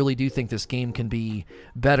 Like they really do think this game can be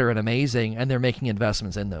better and amazing, and they're making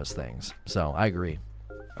investments in those things. So I agree.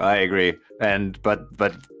 And but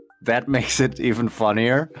that makes it even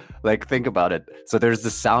funnier. Like, think about it. So there's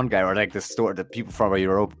the sound guy, or like the people from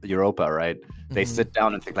Europa, right? They sit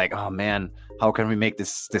down and think like, oh man, how can we make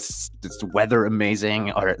this weather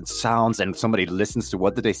amazing, or sounds? And somebody listens to,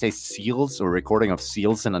 what did they say, seals, or recording of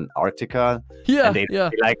seals in Antarctica. Yeah, and they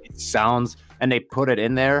like it sounds, and they put it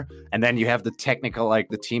in there. And then you have the technical, like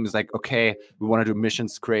the team is like, okay, we want to do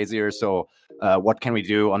missions crazier, so what can we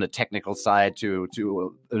do on the technical side to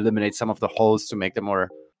eliminate some of the hosts to make them more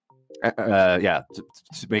to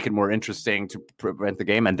make it more interesting, to prevent the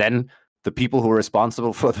game. And then the people who are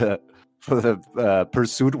responsible for the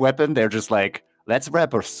pursuit weapon, they're just like, let's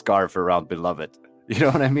wrap a scarf around Beloved. You know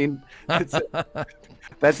what I mean? That's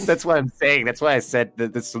what I'm saying. That's why I said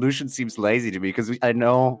that the solution seems lazy to me, because I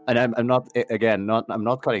know, and I'm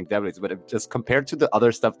not calling devils, but just compared to the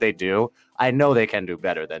other stuff they do, I know they can do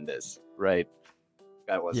better than this, right?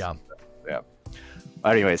 Yeah. Yeah.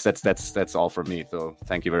 Anyways, that's all from me. So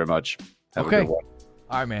thank you very much. Have a good one.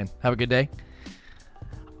 All right, man. Have a good day.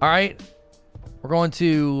 All right. We're going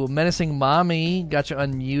to Menacing Mommy. Got you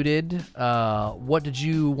unmuted. What did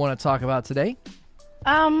you want to talk about today?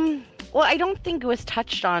 Well, I don't think it was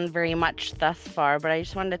touched on very much thus far, but I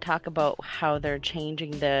just wanted to talk about how they're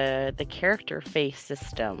changing the character face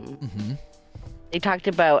system. Mm-hmm. They talked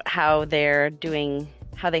about how they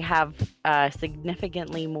have a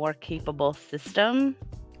significantly more capable system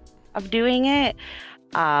of doing it.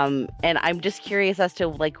 And I'm just curious as to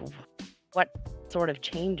like what sort of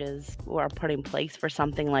changes are put in place for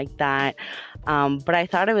something like that. But I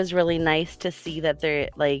thought it was really nice to see that they're,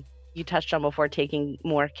 like you touched on before, taking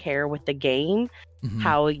more care with the game. Mm-hmm.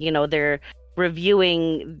 How, they're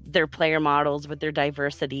reviewing their player models with their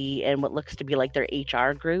diversity and what looks to be like their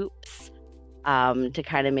HR groups, to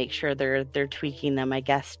kind of make sure they're tweaking them, I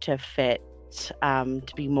guess, to fit,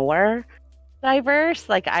 to be more diverse.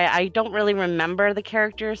 Like I don't really remember the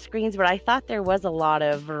character screens, but I thought there was a lot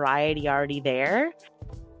of variety already there.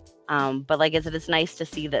 But like I said, it's nice to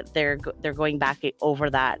see that they're going back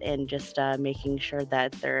over that and just making sure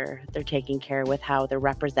that they're taking care with how they're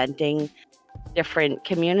representing different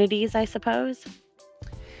communities, I suppose.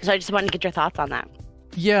 So I just wanted to get your thoughts on that.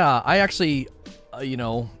 Yeah, I actually,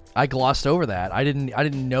 I glossed over that. I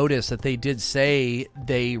didn't notice that they did say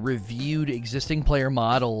they reviewed existing player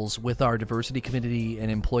models with our diversity committee and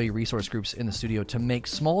employee resource groups in the studio to make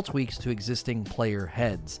small tweaks to existing player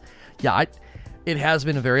heads. Yeah, it has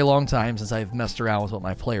been a very long time since I've messed around with what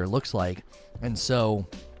my player looks like. And so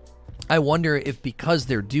I wonder if, because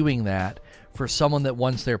they're doing that, for someone that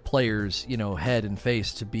wants their player's, head and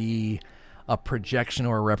face to be a projection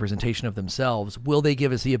or a representation of themselves, will they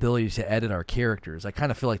give us the ability to edit our characters? I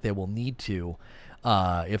kind of feel like they will need to,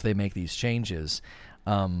 if they make these changes.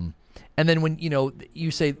 And then when,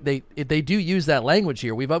 you say if they do use that language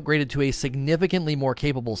here, we've upgraded to a significantly more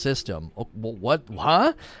capable system. What?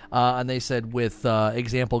 Huh? And they said with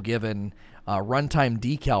example given, runtime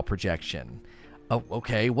decal projection. Oh,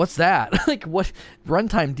 okay. What's that? Like, what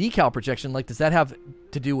runtime decal projection? Like, does that have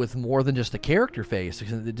to do with more than just the character face?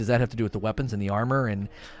 Does that have to do with the weapons and the armor? And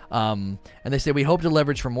they say we hope to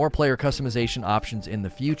leverage for more player customization options in the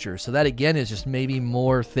future. So that again is just maybe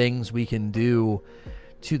more things we can do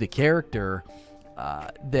to the character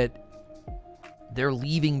that they're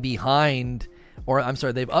leaving behind, or I'm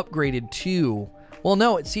sorry, they've upgraded to. Well,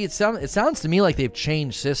 no, it sounds to me like they've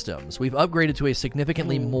changed systems. We've upgraded to a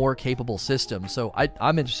significantly more capable system, so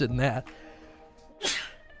I'm interested in that.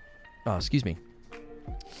 Oh, excuse me.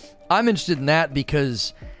 I'm interested in that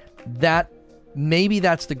because maybe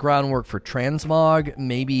that's the groundwork for transmog.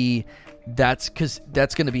 Maybe that's because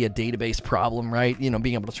that's going to be a database problem, right?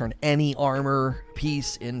 Being able to turn any armor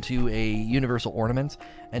piece into a universal ornament,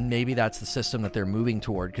 and maybe that's the system that they're moving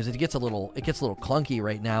toward, because it gets a little clunky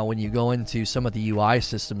right now when you go into some of the UI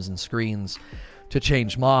systems and screens to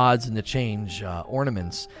change mods and to change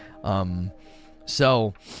ornaments.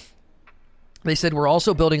 So they said we're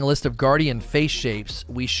also building a list of Guardian face shapes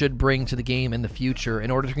we should bring to the game in the future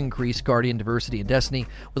in order to increase Guardian diversity in Destiny,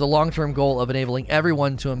 with a long-term goal of enabling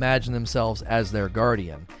everyone to imagine themselves as their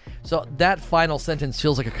Guardian. So that final sentence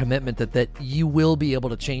feels like a commitment that you will be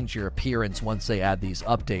able to change your appearance once they add these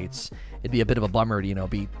updates. It'd be a bit of a bummer to, you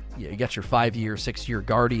get your 5-year, 6-year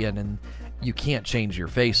Guardian and you can't change your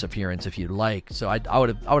face appearance if you'd like. So I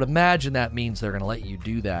would imagine that means they're going to let you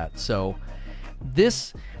do that. So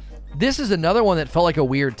this is another one that felt like a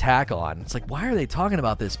weird tack on. It's like, why are they talking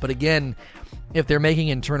about this? But again, if they're making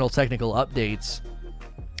internal technical updates,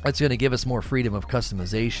 it's going to give us more freedom of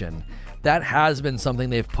customization. That has been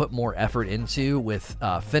something they've put more effort into with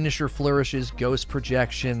finisher flourishes, ghost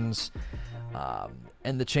projections,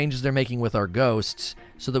 and the changes they're making with our ghosts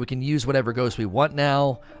so that we can use whatever ghost we want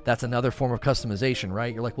now. That's another form of customization,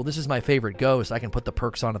 right? You're like, well, this is my favorite ghost. I can put the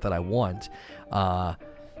perks on it that I want.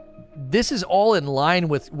 This is all in line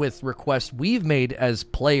with requests we've made as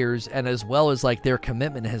players, and as well as like their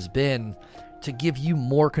commitment has been to give you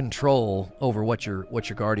more control over what your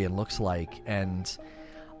Guardian looks like. And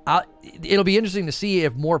it'll be interesting to see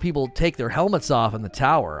if more people take their helmets off in the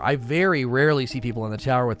tower. I very rarely see people in the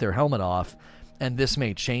tower with their helmet off, and this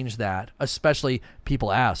may change that. Especially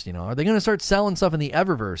people ask, are they going to start selling stuff in the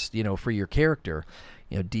Eververse, for your character,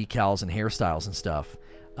 decals and hairstyles and stuff.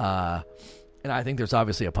 And I think there's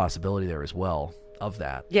obviously a possibility there as well of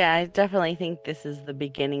that. Yeah, I definitely think this is the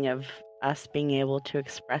beginning of us being able to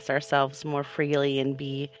express ourselves more freely and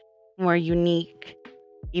be more unique,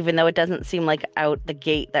 even though it doesn't seem like out the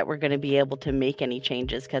gate that we're going to be able to make any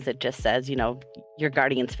changes, because it just says, your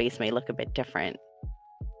Guardian's face may look a bit different.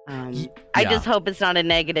 I just hope it's not a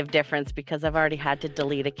negative difference, because I've already had to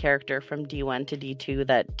delete a character from D1 to D2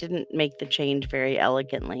 that didn't make the change very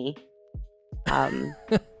elegantly.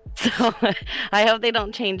 So I hope they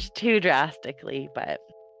don't change too drastically, but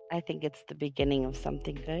I think it's the beginning of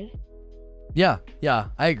something good. Yeah,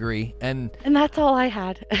 I agree. And that's all I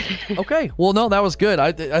had. Okay. Well, no, that was good.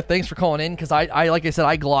 I thanks for calling in, because I like I said,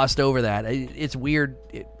 I glossed over that. It's weird.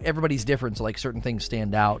 Everybody's different, so like certain things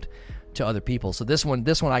stand out to other people. So this one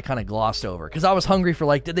I kind of glossed over because I was hungry for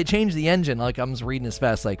like, did they change the engine? Like I was reading as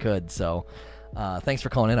fast as I could. So thanks for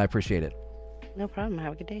calling in. I appreciate it. No problem.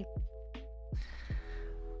 Have a good day.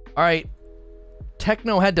 All right.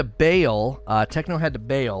 Techno had to bail.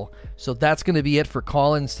 So that's going to be it for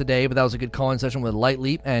call-ins today. But that was a good call-in session with Light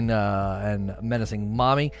Leap and Menacing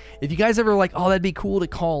Mommy. If you guys ever like, oh, that'd be cool to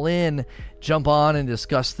call in, jump on and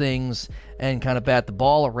discuss things and kind of bat the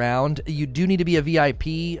ball around, you do need to be a VIP.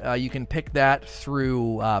 You can pick that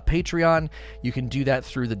through Patreon. You can do that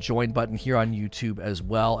through the join button here on YouTube as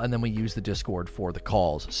well. And then we use the Discord for the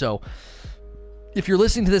calls. So if you're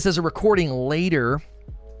listening to this as a recording later,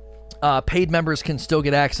 paid members can still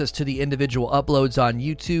get access to the individual uploads on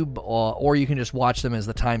YouTube, or you can just watch them as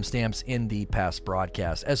the timestamps in the past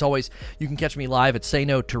broadcast. As always, you can catch me live at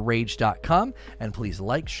saynotorage.com, and please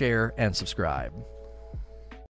like, share, and subscribe.